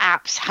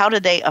apps, how do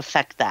they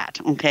affect that,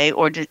 okay?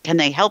 Or can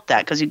they help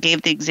that? Because you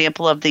gave the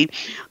example of the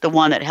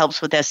one that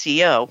helps with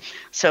SEO.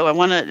 So I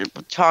want to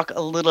talk a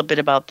little bit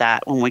about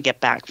that when we get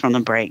back from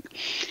the break.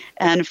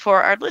 And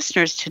for our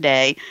listeners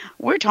today,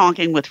 we're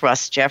talking with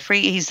Russ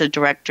Jeffrey. He's the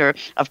Director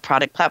of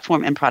Product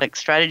Platform and Product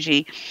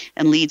Strategy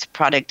and leads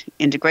product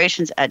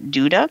integrations at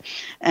Duda.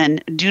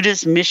 And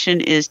Duda's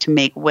mission is to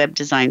make web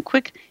design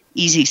quick,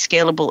 easy,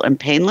 scalable, and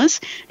painless.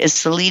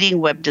 It's the leading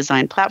web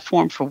design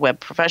platform for web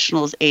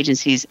professionals,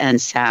 agencies,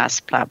 and SaaS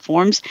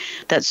platforms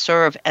that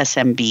serve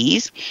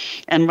SMBs.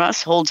 And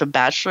Russ holds a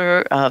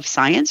Bachelor of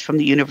Science from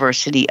the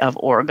University of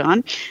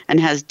Oregon and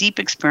has deep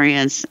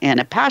experience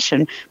and a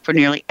passion for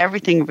nearly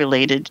everything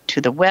related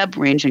to the web,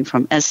 ranging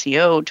from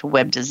SEO to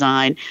web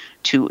design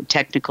to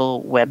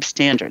technical web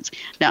standards.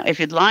 Now, if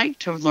you'd like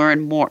to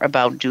learn more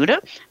about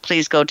Duda,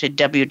 please go to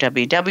www.duda.co.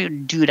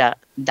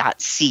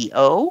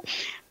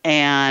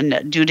 And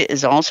Duda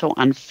is also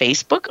on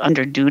Facebook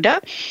under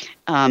Duda.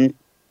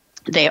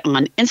 They're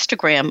on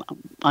Instagram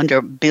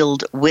under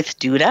Build with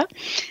Duda,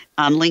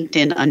 on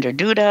LinkedIn under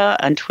Duda,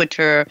 on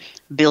Twitter,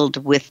 Build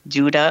with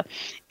Duda.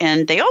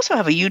 And they also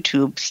have a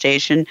YouTube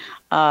station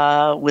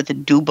with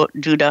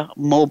Duda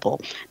Mobile.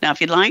 Now,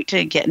 if you'd like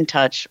to get in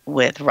touch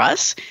with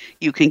Russ,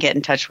 you can get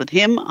in touch with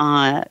him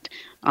on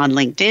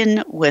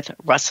LinkedIn with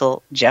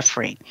Russell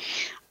Jeffrey.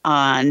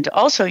 And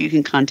also, you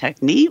can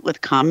contact me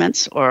with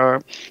comments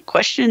or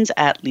questions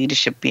at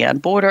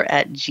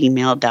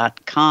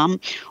leadershipbeyondborder@gmail.com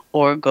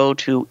or go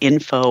to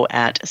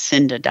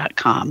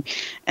info@cinda.com.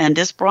 And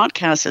this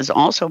broadcast is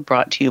also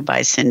brought to you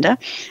by Cinda.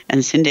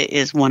 And Cinda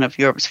is one of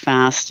Europe's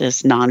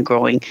fastest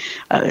growing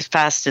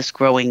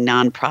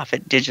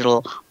nonprofit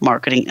digital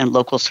marketing and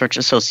local search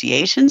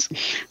associations.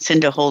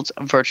 Cinda holds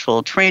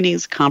virtual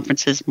trainings,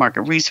 conferences,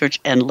 market research,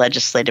 and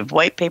legislative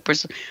white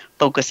papers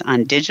focused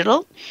on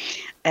digital.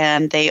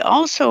 And they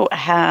also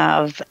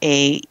have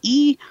a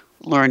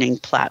e-learning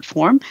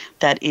platform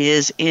that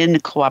is in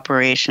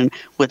cooperation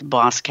with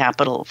Boss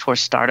Capital for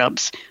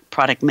startups,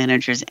 product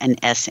managers, and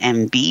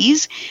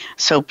SMBs.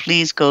 So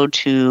please go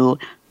to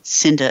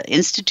Cinda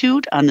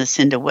Institute on the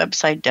Cinda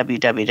website,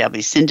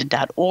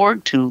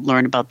 www.cinda.org, to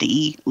learn about the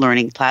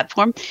e-learning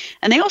platform.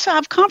 And they also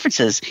have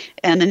conferences.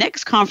 And the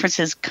next conference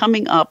is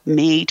coming up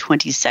May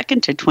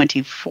 22nd to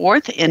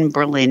 24th in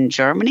Berlin,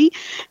 Germany.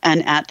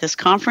 And at this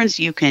conference,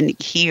 you can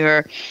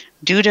hear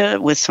Duda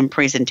with some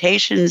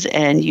presentations,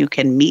 and you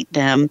can meet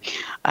them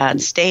on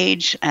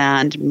stage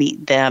and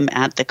meet them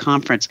at the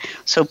conference.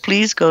 So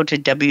please go to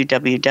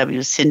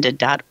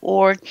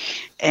www.cinda.org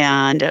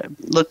and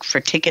look for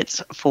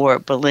tickets for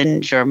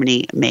Berlin,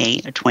 Germany, May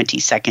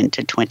 22nd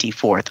to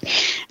 24th.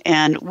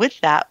 And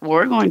with that,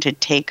 we're going to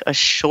take a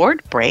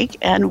short break,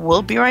 and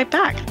we'll be right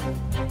back.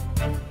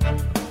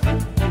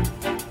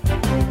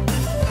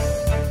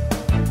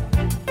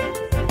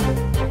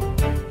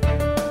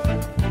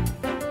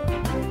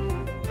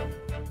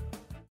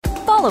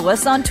 Follow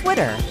us on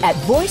Twitter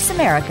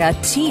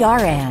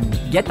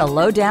 @VoiceAmericaTRN. Get the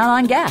lowdown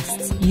on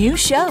guests, new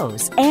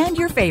shows, and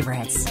your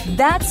favorites.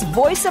 That's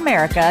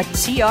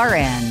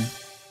VoiceAmericaTRN.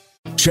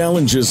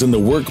 Challenges in the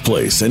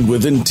workplace and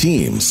within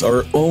teams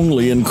are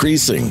only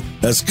increasing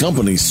as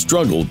companies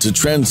struggle to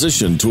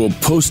transition to a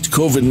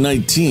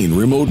post-COVID-19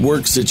 remote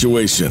work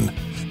situation.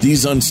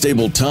 These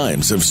unstable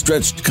times have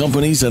stretched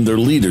companies and their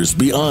leaders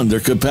beyond their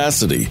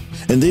capacity,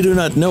 and they do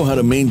not know how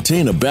to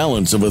maintain a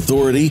balance of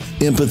authority,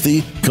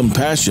 empathy,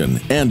 compassion,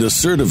 and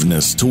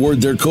assertiveness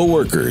toward their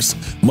coworkers,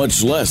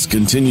 much less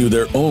continue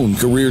their own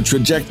career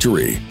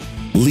trajectory.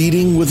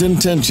 Leading with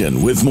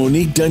Intention with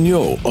Monique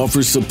Dagneau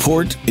offers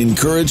support,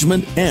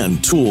 encouragement,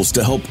 and tools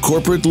to help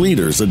corporate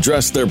leaders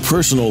address their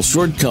personal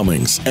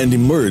shortcomings and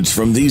emerge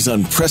from these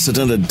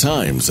unprecedented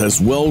times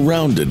as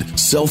well-rounded,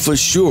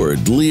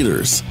 self-assured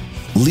leaders.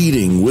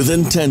 Leading with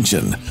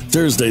Intention,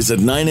 Thursdays at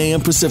 9 a.m.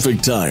 Pacific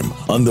Time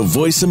on the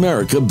Voice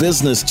America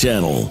Business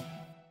Channel.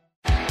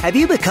 Have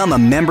you become a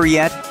member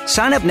yet?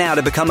 Sign up now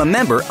to become a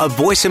member of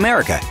Voice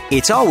America.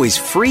 It's always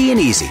free and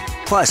easy.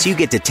 Plus, you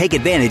get to take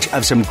advantage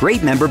of some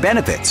great member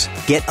benefits.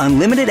 Get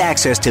unlimited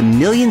access to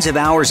millions of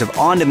hours of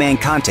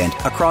on-demand content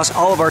across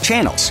all of our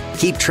channels.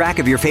 Keep track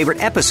of your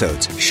favorite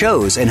episodes,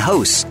 shows, and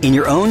hosts in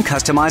your own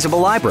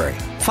customizable library.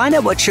 Find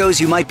out what shows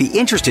you might be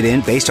interested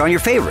in based on your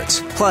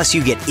favorites. Plus,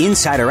 you get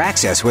insider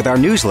access with our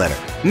newsletter.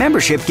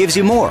 Membership gives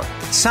you more.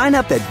 Sign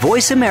up at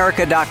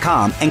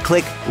voiceamerica.com and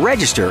click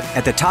register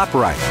at the top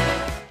right.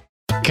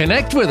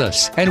 Connect with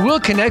us, and we'll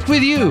connect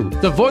with you.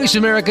 The Voice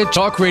America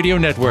Talk Radio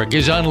Network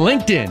is on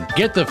LinkedIn.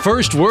 Get the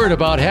first word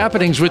about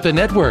happenings with the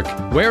network,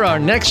 where our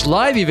next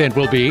live event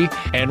will be,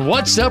 and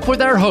what's up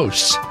with our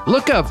hosts.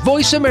 Look up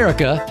Voice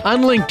America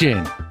on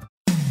LinkedIn.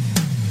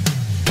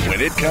 When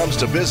it comes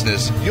to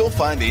business, you'll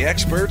find the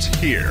experts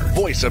here.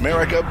 Voice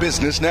America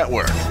Business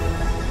Network.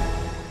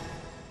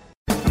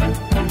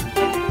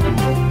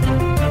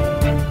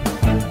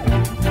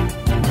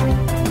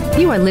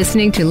 You are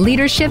listening to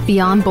Leadership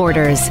Beyond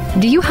Borders.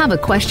 Do you have a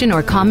question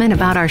or comment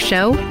about our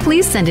show?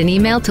 Please send an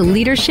email to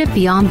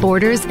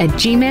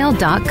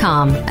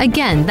leadershipbeyondborders@gmail.com.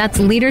 Again, that's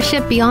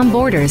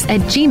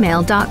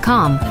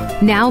leadershipbeyondborders@gmail.com.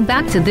 Now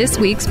back to this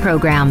week's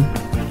program.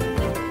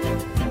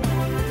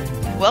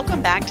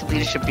 Welcome back to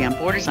Leadership Beyond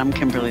Borders. I'm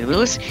Kimberly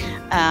Lewis,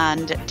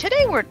 and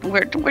today we're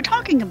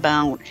talking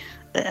about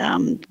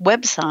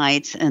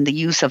websites and the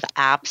use of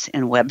apps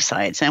in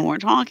websites. And we're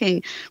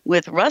talking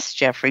with Russ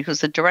Jeffrey,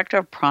 who's the Director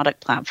of Product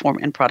Platform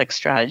and Product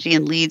Strategy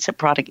and leads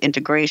product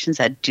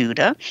integrations at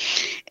Duda.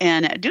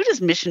 And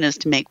Duda's mission is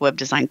to make web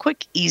design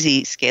quick,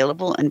 easy,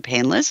 scalable, and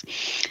painless.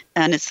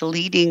 And it's the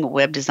leading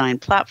web design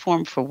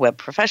platform for web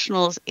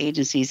professionals,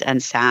 agencies,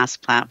 and SaaS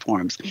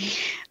platforms.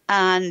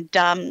 And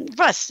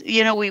Russ,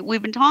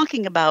 we've been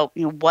talking about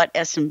what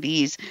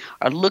SMBs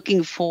are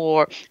looking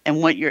for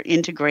and what you're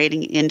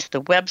integrating into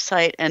the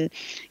website. And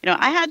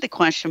I had the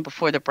question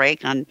before the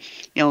break on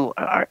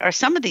are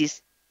some of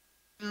these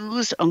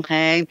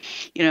okay,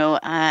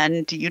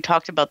 and you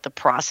talked about the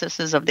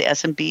processes of the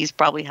SMBs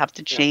probably have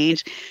to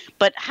change. Yeah.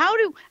 But how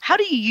do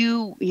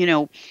you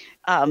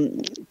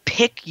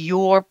pick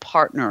your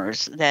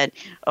partners that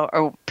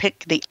or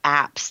pick the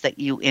apps that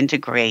you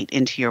integrate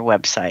into your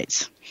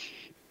websites?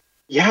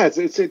 Yeah,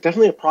 it's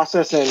definitely a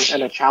process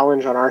and a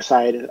challenge on our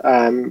side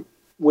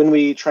when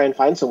we try and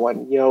find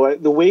someone.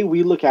 The way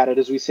we look at it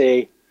is we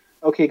say,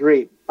 okay,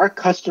 great. Our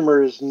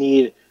customers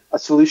need a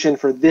solution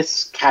for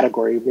this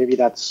category. Maybe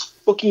that's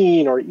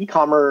booking or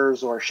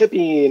e-commerce or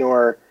shipping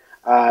or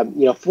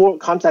for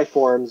contact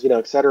forms,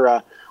 et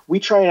cetera. We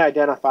try and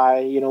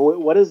identify,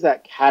 what is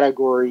that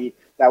category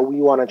that we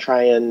want to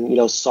try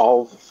and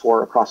solve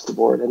for across the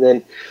board, and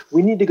then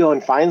we need to go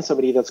and find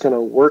somebody that's going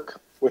to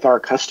work with our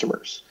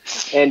customers.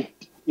 And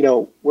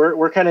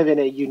we're kind of in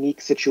a unique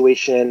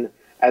situation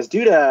as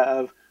Duda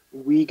of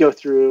we have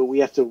to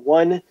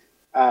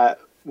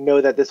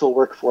know that this will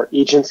work for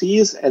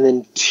agencies, and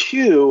then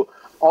 2,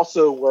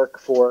 also work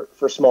for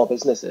small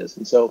businesses.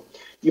 And so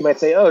you might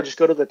say, oh, just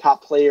go to the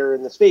top player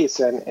in the space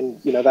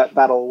and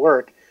that'll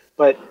work.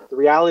 But the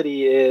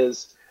reality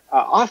is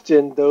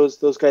often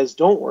those guys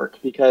don't work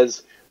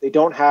because they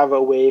don't have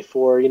a way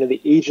for the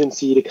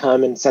agency to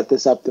come and set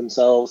this up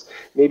themselves.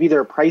 Maybe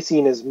their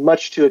pricing is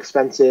much too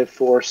expensive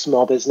for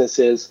small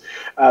businesses.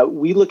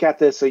 We look at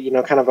this,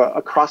 kind of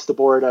across the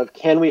board of,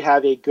 can we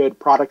have a good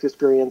product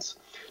experience?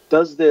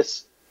 Does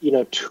this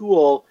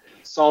tool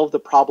solve the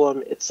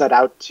problem it set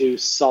out to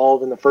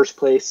solve in the first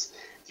place?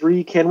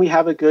 3, can we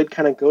have a good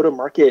kind of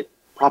go-to-market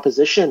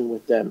proposition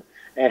with them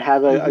and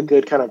have a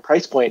good kind of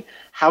price point?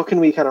 How can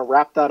we kind of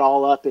wrap that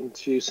all up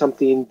into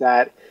something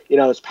that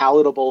is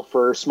palatable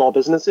for small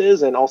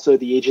businesses and also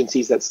the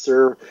agencies that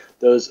serve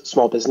those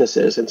small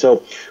businesses? And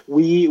so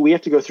we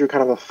have to go through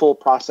kind of a full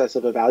process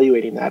of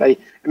evaluating that. I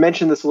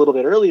mentioned this a little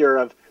bit earlier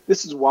of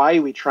this is why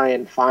we try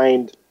and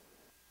find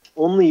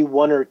only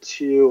 1 or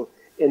 2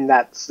 in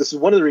that. This is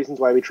one of the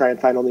reasons why we try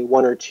and find only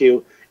 1 or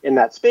 2 in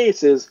that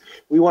space is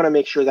we want to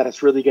make sure that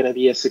it's really going to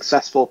be a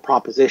successful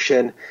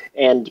proposition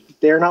and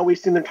they're not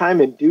wasting their time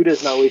and Duda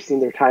is not wasting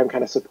their time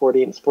kind of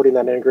supporting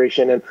that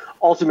integration. And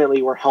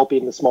ultimately we're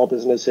helping the small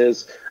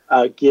businesses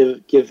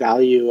give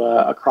value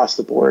across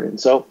the board.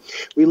 And so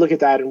we look at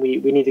that and we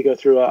need to go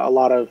through a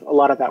lot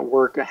of that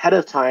work ahead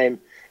of time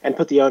and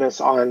put the onus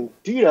on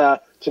Duda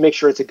to make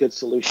sure it's a good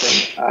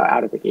solution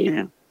out of the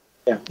gate.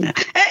 Yeah.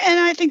 And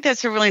I think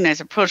that's a really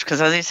nice approach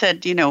because, as I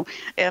said,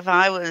 if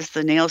I was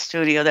the nail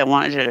studio that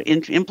wanted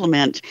to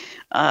implement,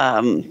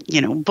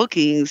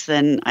 bookings,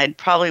 then I'd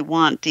probably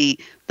want the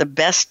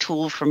best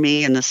tool for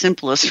me and the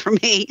simplest for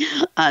me.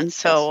 And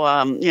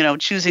so,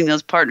 choosing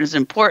those partners is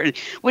important,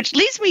 which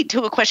leads me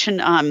to a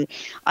question on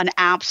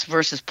apps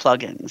versus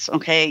plugins.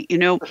 Okay.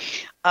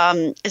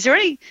 Is there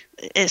any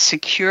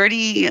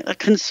security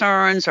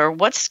concerns, or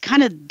what's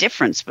kind of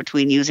difference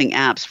between using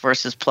apps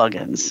versus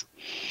plugins?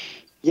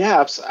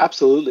 Yeah,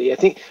 absolutely. I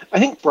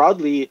think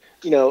broadly,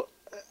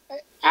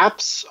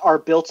 apps are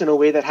built in a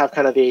way that have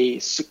kind of a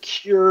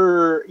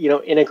secure,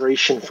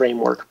 integration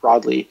framework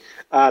broadly.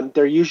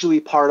 They're usually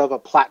part of a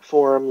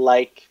platform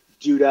like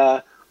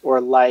Duda or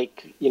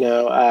like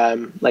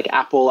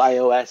Apple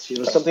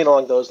iOS, something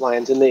along those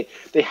lines. And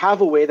they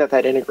have a way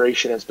that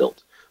integration is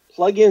built.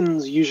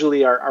 Plugins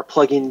usually are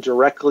plugging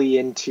directly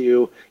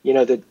into,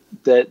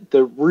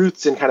 the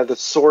roots and kind of the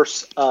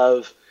source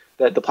of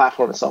the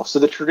platform itself. So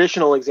the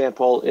traditional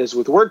example is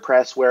with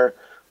WordPress, where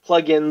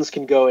plugins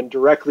can go and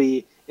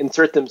directly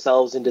insert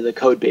themselves into the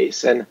code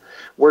base. And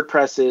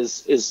WordPress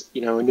is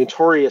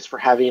notorious for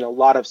having a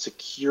lot of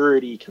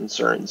security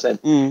concerns.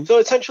 And so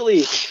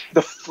essentially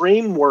the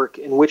framework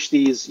in which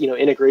these,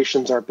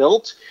 integrations are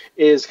built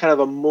is kind of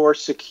a more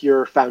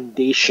secure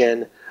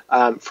foundation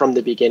from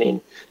the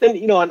beginning.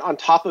 Then, on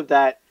top of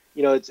that,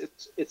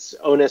 it's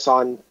onus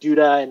on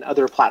Duda and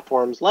other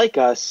platforms like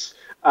us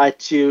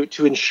to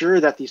ensure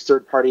that these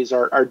third parties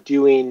are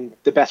doing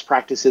the best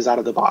practices out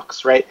of the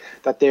box, right?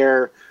 That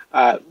they're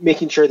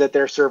making sure that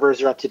their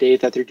servers are up to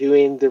date, that they're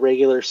doing the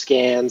regular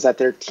scans, that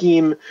their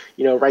team,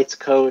 writes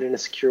code in a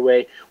secure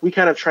way. We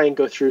kind of try and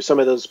go through some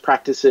of those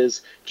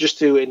practices just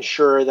to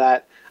ensure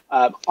that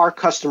our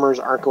customers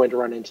aren't going to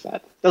run into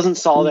that. Doesn't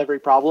solve every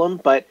problem,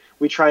 but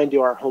we try and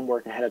do our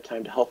homework ahead of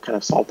time to help kind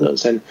of solve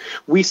those. And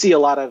we see a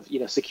lot of,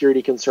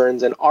 security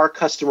concerns, and our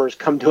customers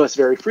come to us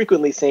very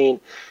frequently saying,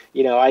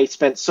 I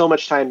spent so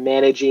much time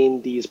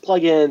managing these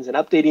plugins and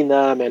updating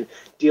them and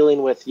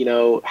dealing with,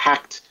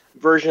 hacked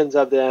versions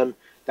of them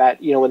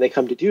that, when they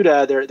come to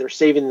Duda, they're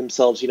saving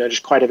themselves,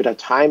 just quite a bit of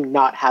time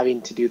not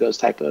having to do those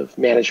type of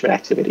management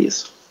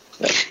activities.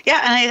 Yeah,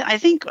 and I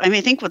think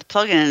with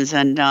plugins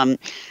and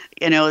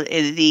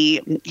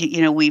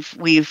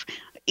we've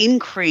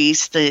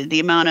increased the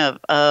amount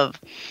of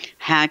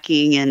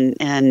hacking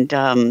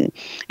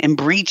and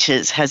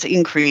breaches has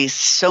increased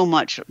so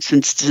much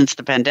since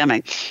the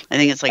pandemic. I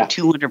think it's like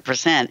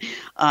 200%.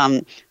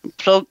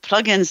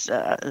 Plugins,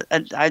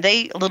 are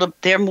they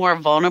they're more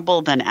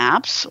vulnerable than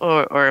apps,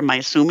 or am I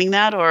assuming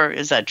that, or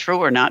is that true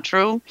or not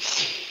true?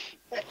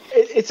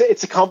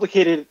 It's a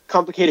complicated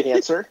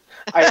answer.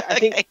 I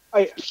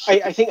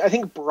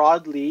think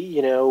broadly,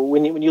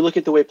 when you look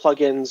at the way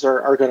plugins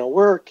are going to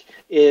work,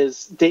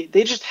 is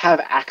they just have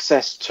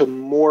access to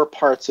more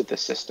parts of the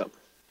system,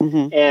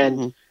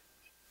 and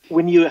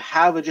when you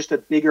have just a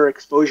bigger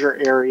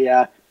exposure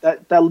area,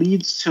 that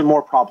leads to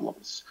more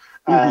problems.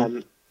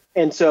 And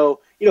so,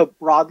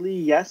 broadly,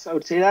 yes, I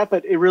would say that,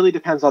 but it really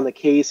depends on the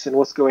case and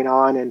what's going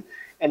on.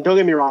 And don't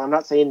get me wrong, I'm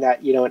not saying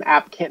that, an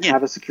app can't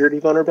have a security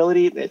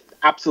vulnerability. It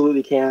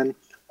absolutely can.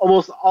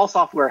 Almost all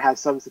software has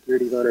some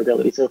security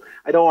vulnerability. So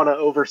I don't want to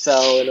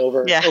oversell and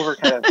over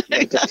kind of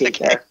dictate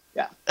there.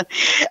 Yeah.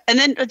 And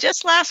then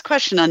just last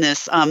question on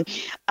this.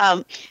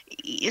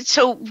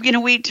 So,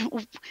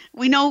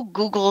 we know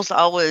Google's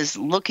always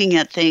looking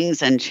at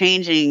things and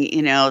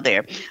changing,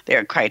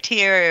 their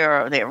criteria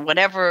or their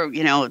whatever,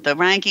 the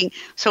ranking.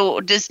 So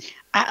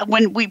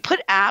when we put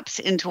apps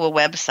into a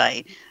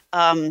website,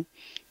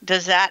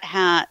 is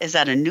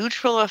that a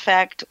neutral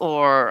effect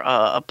or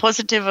a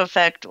positive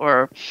effect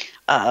or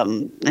a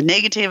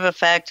negative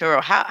effect,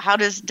 or how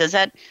does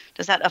that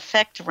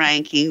affect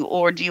ranking,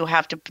 or do you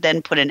have to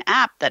then put an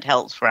app that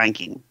helps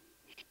ranking?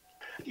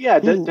 Yeah,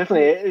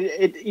 definitely.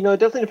 It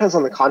definitely depends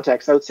on the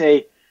context. I would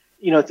say,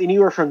 it's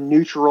anywhere from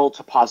neutral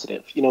to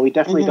positive. We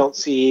definitely don't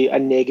see a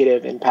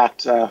negative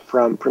impact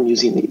from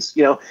using these.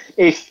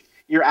 If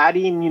you're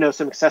adding,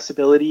 some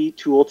accessibility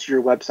tool to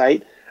your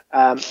website,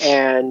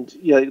 and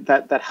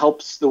that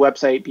helps the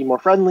website be more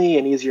friendly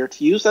and easier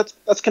to use,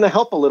 that's going to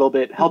help a little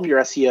bit, help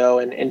your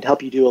SEO and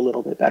help you do a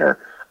little bit better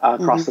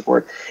across the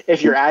board.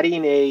 If you're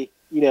adding a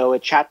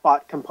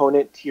chatbot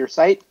component to your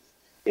site,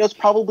 it's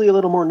probably a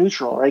little more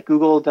neutral, right?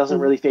 Google doesn't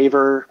really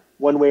favor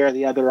one way or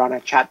the other on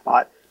a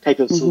chatbot type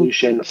of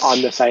solution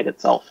on the site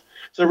itself.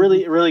 So it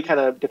really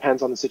kind of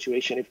depends on the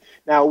situation.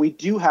 Now we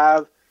do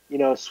have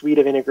a suite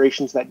of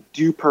integrations that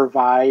do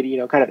provide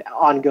kind of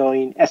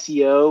ongoing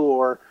SEO,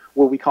 or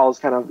what we call is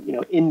kind of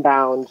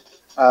inbound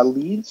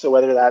leads. So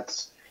whether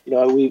that's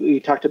we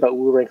talked about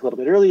WooRank a little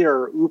bit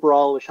earlier, or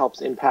Uberall, which helps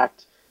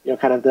impact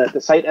kind of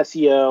the site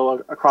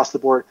SEO across the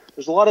board.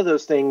 There's a lot of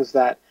those things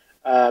that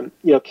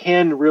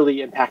can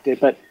really impact it,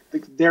 but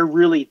they're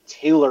really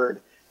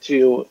tailored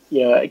to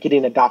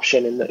getting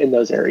adoption in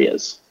those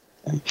areas.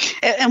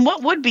 And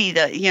what would be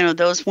the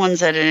those ones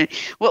that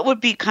what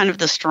would be kind of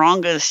the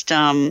strongest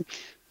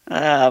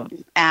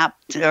app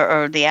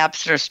or the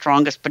apps that are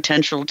strongest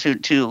potential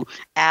to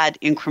add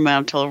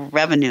incremental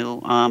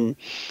revenue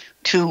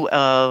to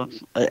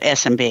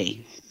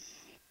SMB?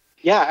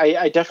 Yeah,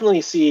 I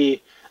definitely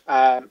see,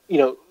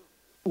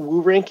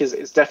 WooRank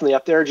is definitely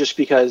up there just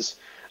because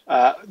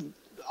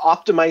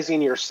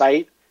optimizing your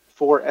site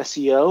for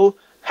SEO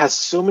has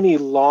so many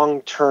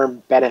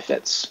long-term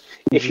benefits.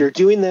 Mm-hmm. If you're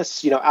doing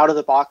this, out of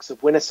the box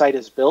of when a site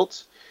is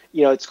built,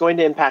 it's going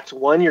to impact,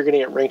 one, you're going to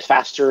get ranked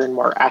faster and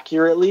more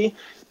accurately,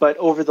 but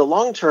over the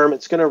long term,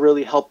 it's going to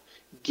really help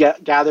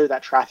gather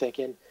that traffic.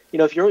 And,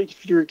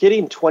 if you're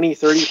getting 20,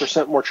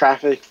 30% more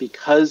traffic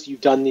because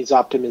you've done these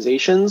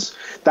optimizations,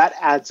 that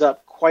adds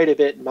up quite a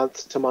bit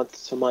month to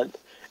month to month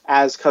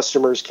as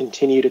customers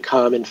continue to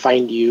come and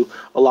find you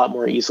a lot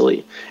more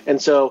easily. And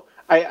so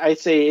I'd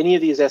say any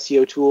of these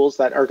SEO tools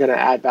that are going to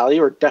add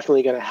value are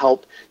definitely going to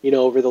help,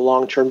 over the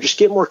long term, just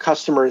get more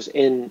customers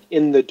in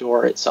the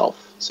door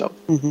itself. So,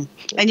 mm-hmm.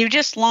 And you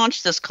just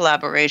launched this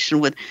collaboration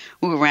with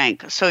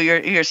WooRank. So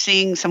you're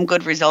seeing some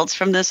good results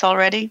from this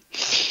already?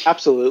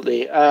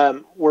 Absolutely.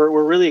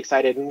 We're really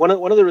excited. And one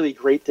of the really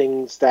great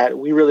things that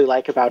we really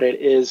like about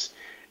it is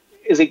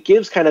it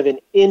gives kind of an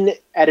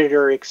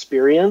in-editor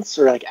experience,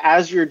 or like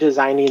as you're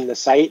designing the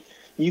site,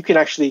 you can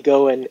actually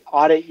go and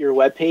audit your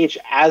web page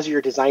as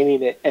you're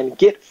designing it and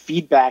get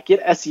feedback,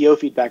 get SEO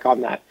feedback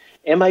on that.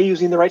 Am I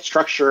using the right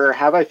structure?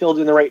 Have I filled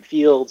in the right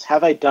fields?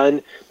 Have I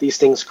done these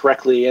things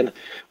correctly? And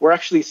we're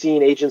actually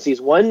seeing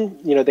agencies, one,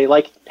 they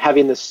like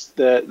having this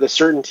the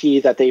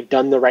certainty that they've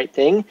done the right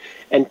thing.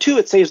 And two,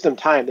 it saves them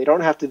time. They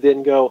don't have to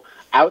then go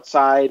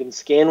outside and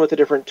scan with a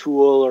different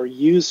tool or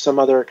use some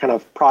other kind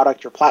of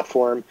product or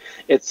platform.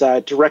 It's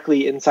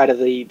directly inside of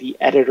the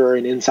editor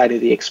and inside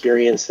of the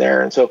experience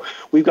there. And so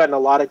we've gotten a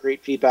lot of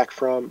great feedback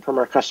from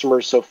our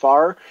customers so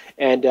far,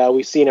 and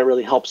we've seen it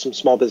really help some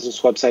small business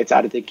websites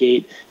out of the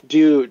gate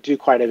do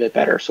quite a bit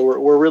better. So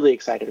we're really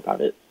excited about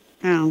it.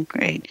 Oh,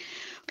 great.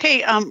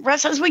 Okay,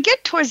 Russ, as we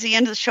get towards the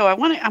end of the show, I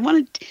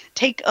want to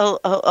take a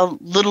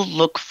little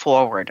look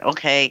forward.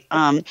 Okay,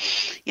 all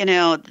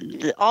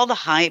the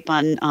hype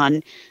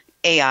on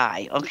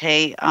AI.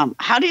 Okay,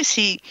 how do you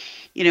see,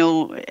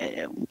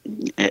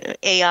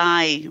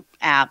 AI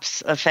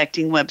apps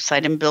affecting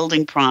website and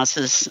building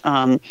process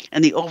and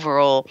the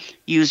overall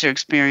user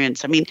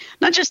experience? I mean,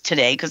 not just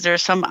today, because there are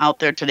some out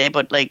there today,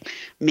 but like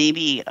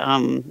maybe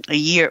a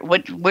year.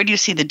 Where do you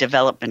see the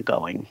development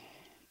going?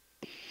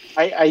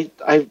 I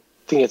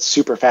think it's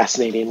super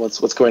fascinating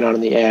what's going on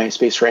in the AI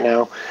space right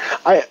now.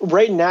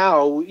 Right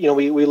now,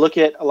 we look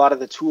at a lot of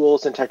the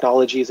tools and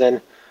technologies, and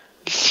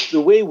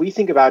the way we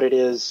think about it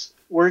is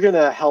we're going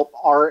to help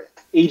our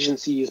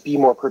agencies be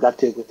more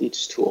productive with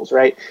these tools,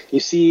 right? You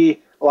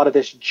see a lot of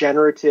this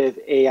generative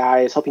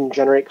AI is helping you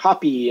generate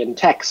copy and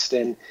text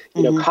and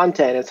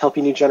content. It's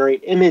helping you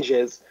generate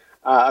images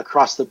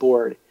across the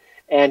board,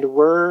 and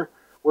we're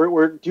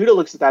Duda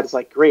looks at that as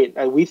like, great.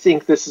 We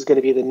think this is going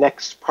to be the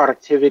next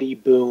productivity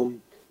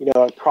boom,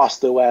 across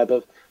the web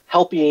of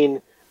helping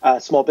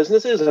small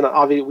businesses. And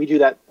obviously we do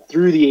that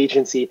through the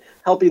agency,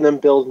 helping them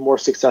build more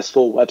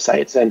successful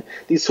websites. And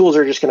these tools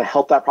are just going to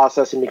help that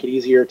process and make it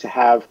easier to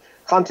have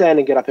content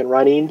and get up and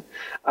running.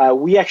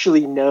 We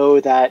actually know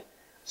that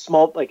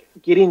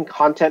getting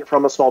content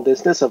from a small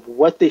business of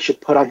what they should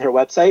put on their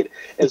website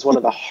is one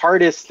of the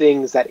hardest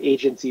things that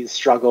agencies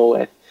struggle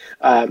with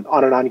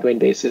on an ongoing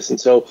basis. And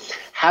so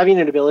having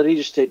an ability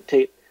just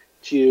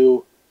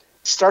to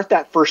start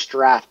that first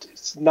draft,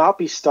 not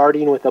be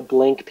starting with a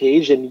blank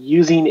page, and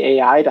using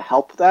AI to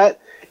help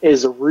that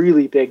is a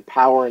really big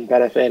power and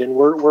benefit. And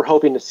we're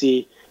hoping to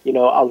see, a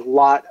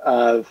lot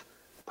of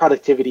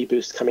productivity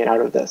boost coming out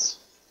of this.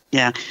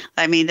 Yeah,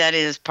 I mean, that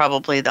is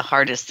probably the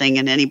hardest thing,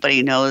 and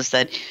anybody knows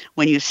that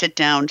when you sit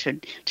down to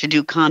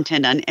do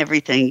content on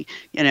everything,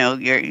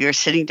 you're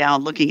sitting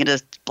down looking at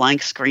a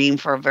blank screen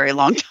for a very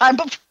long time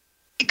before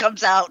it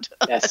comes out.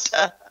 Yes.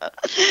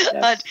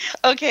 But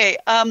okay,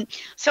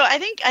 so I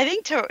think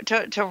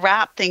to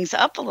wrap things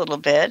up a little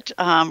bit,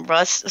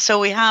 Russ.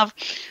 So we have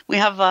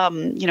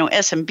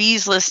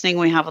SMBs listening.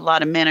 We have a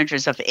lot of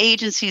managers of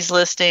agencies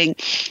listening.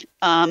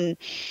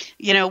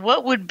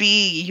 What would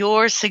be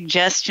your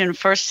suggestion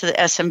first to the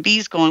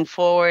SMBs going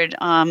forward?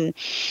 To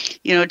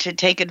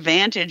take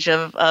advantage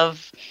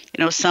of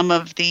some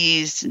of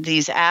these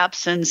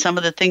apps and some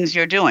of the things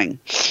you're doing.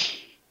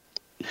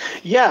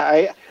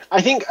 Yeah,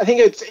 I think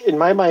it's, in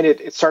my mind,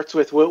 it starts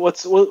with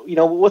what's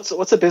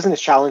a business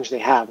challenge they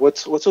have.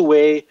 What's a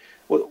way?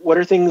 What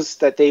are things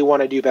that they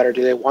want to do better?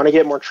 Do they want to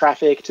get more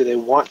traffic? Do they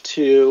want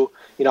to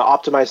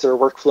optimize their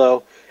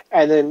workflow?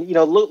 And then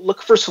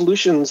look for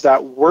solutions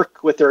that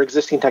work with their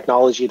existing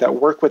technology, that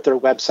work with their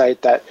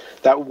website,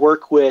 that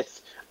work with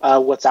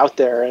what's out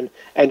there,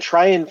 and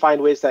try and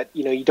find ways that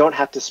you don't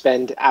have to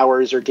spend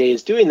hours or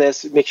days doing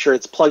this. Make sure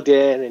it's plugged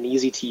in and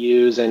easy to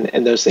use,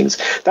 and those things.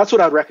 That's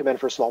what I'd recommend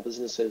for small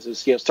businesses.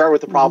 Is start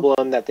with the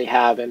problem that they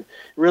have, and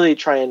really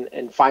try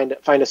and find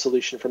a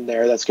solution from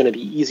there that's going to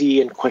be easy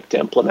and quick to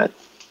implement.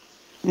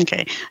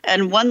 Okay.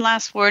 And one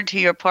last word to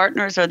your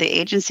partners or the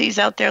agencies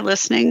out there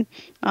listening,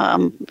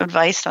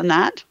 advice on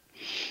that?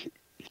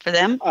 for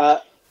them?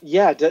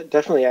 Yeah,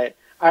 definitely.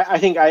 I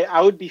think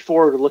I would be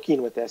forward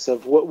looking with this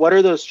of what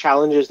are those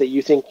challenges that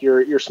you think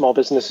your small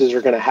businesses are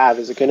going to have?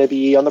 Is it going to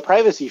be on the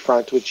privacy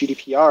front with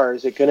GDPR?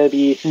 Is it going to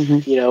be,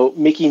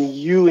 making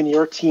you and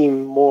your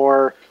team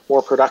more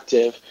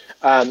productive?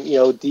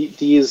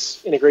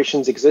 These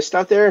integrations exist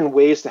out there, and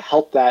ways to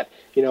help that,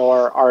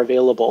 are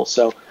available.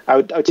 So I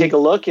would take a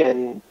look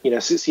and,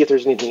 see if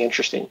there's anything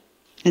interesting.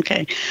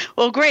 Okay.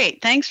 Well,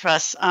 great. Thanks,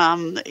 Russ.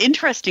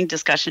 Interesting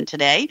discussion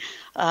today.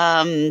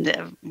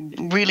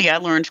 Really, I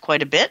learned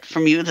quite a bit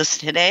from you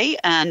today.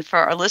 And for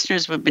our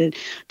listeners, we've been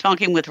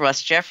talking with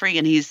Russ Jeffrey,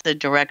 and he's the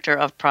Director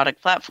of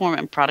Product Platform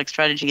and Product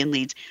Strategy and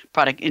leads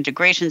product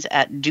integrations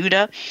at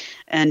Duda.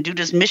 And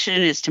Duda's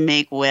mission is to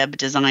make web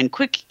design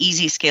quick,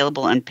 easy,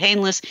 scalable, and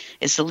painless.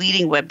 It's the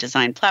leading web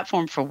design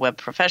platform for web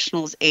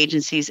professionals,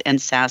 agencies,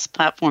 and SaaS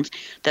platforms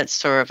that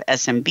serve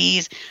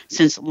SMBs.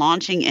 Since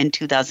launching in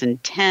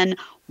 2010,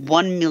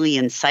 1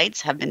 million sites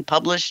have been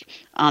published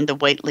on the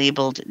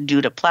white-labeled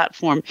Duda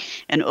platform,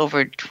 and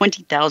over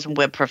 20,000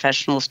 web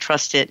professionals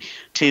trust it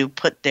to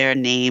put their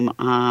name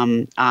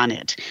on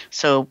it.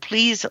 So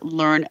please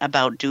learn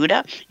about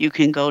Duda. You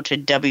can go to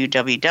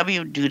www.duda.co,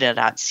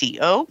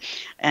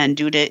 and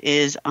Duda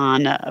is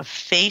on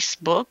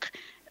Facebook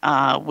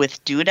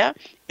with Duda,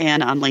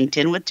 and on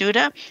LinkedIn with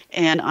Duda,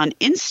 and on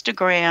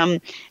Instagram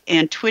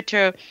and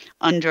Twitter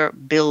under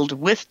Build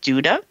with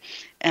Duda.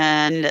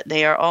 And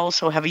they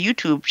also have a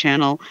YouTube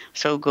channel,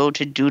 so go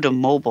to Duda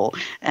Mobile.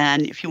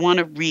 And if you want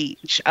to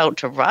reach out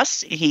to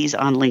Russ, he's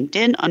on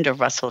LinkedIn under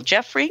Russell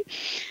Jeffrey.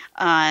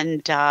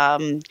 And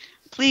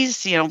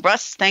please,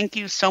 Russ, thank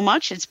you so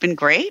much. It's been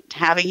great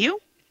having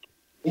you.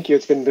 Thank you.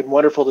 It's been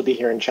wonderful to be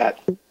here and chat.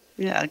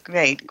 Yeah,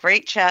 great.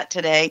 Great chat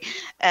today.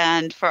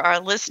 And for our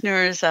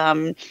listeners,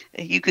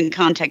 you can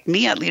contact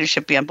me at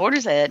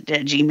leadershipbeyondborders at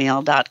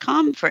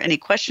gmail.com for any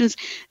questions.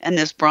 And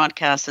this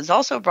broadcast is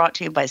also brought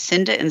to you by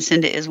Cinda. And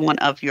Cinda is one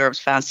of Europe's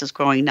fastest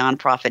growing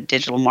nonprofit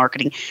digital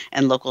marketing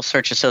and local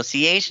search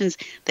associations.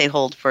 They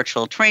hold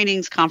virtual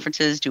trainings,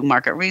 conferences, do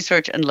market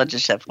research, and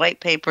legislative white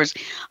papers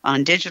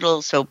on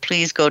digital. So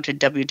please go to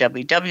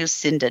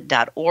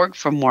www.cinda.org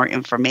for more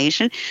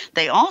information.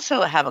 They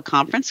also have a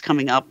conference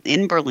coming up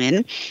in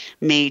Berlin,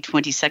 May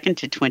 22nd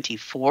to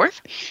 24th,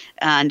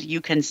 and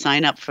you can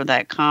sign up for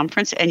that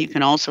conference, and you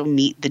can also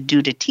meet the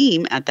Duda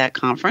team at that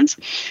conference.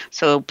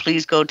 So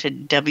please go to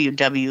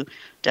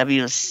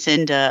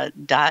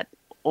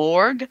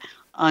www.cinda.org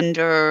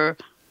under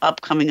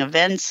upcoming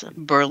events,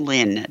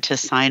 Berlin, to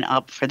sign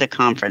up for the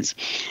conference.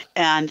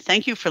 And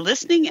thank you for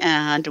listening.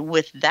 And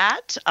with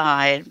that,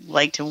 I'd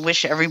like to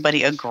wish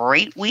everybody a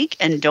great week,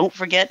 and don't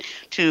forget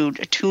to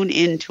tune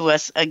in to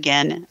us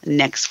again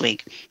next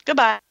week.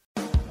 Goodbye.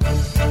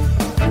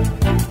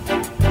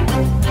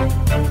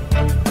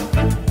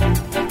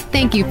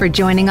 Thank you for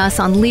joining us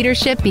on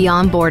Leadership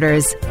Beyond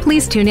Borders.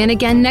 Please tune in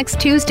again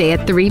next Tuesday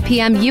at 3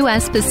 p.m.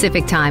 U.S.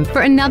 Pacific Time for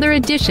another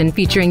edition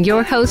featuring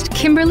your host,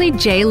 Kimberly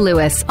J.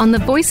 Lewis, on the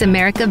Voice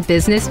America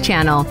Business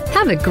Channel.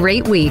 Have a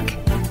great week.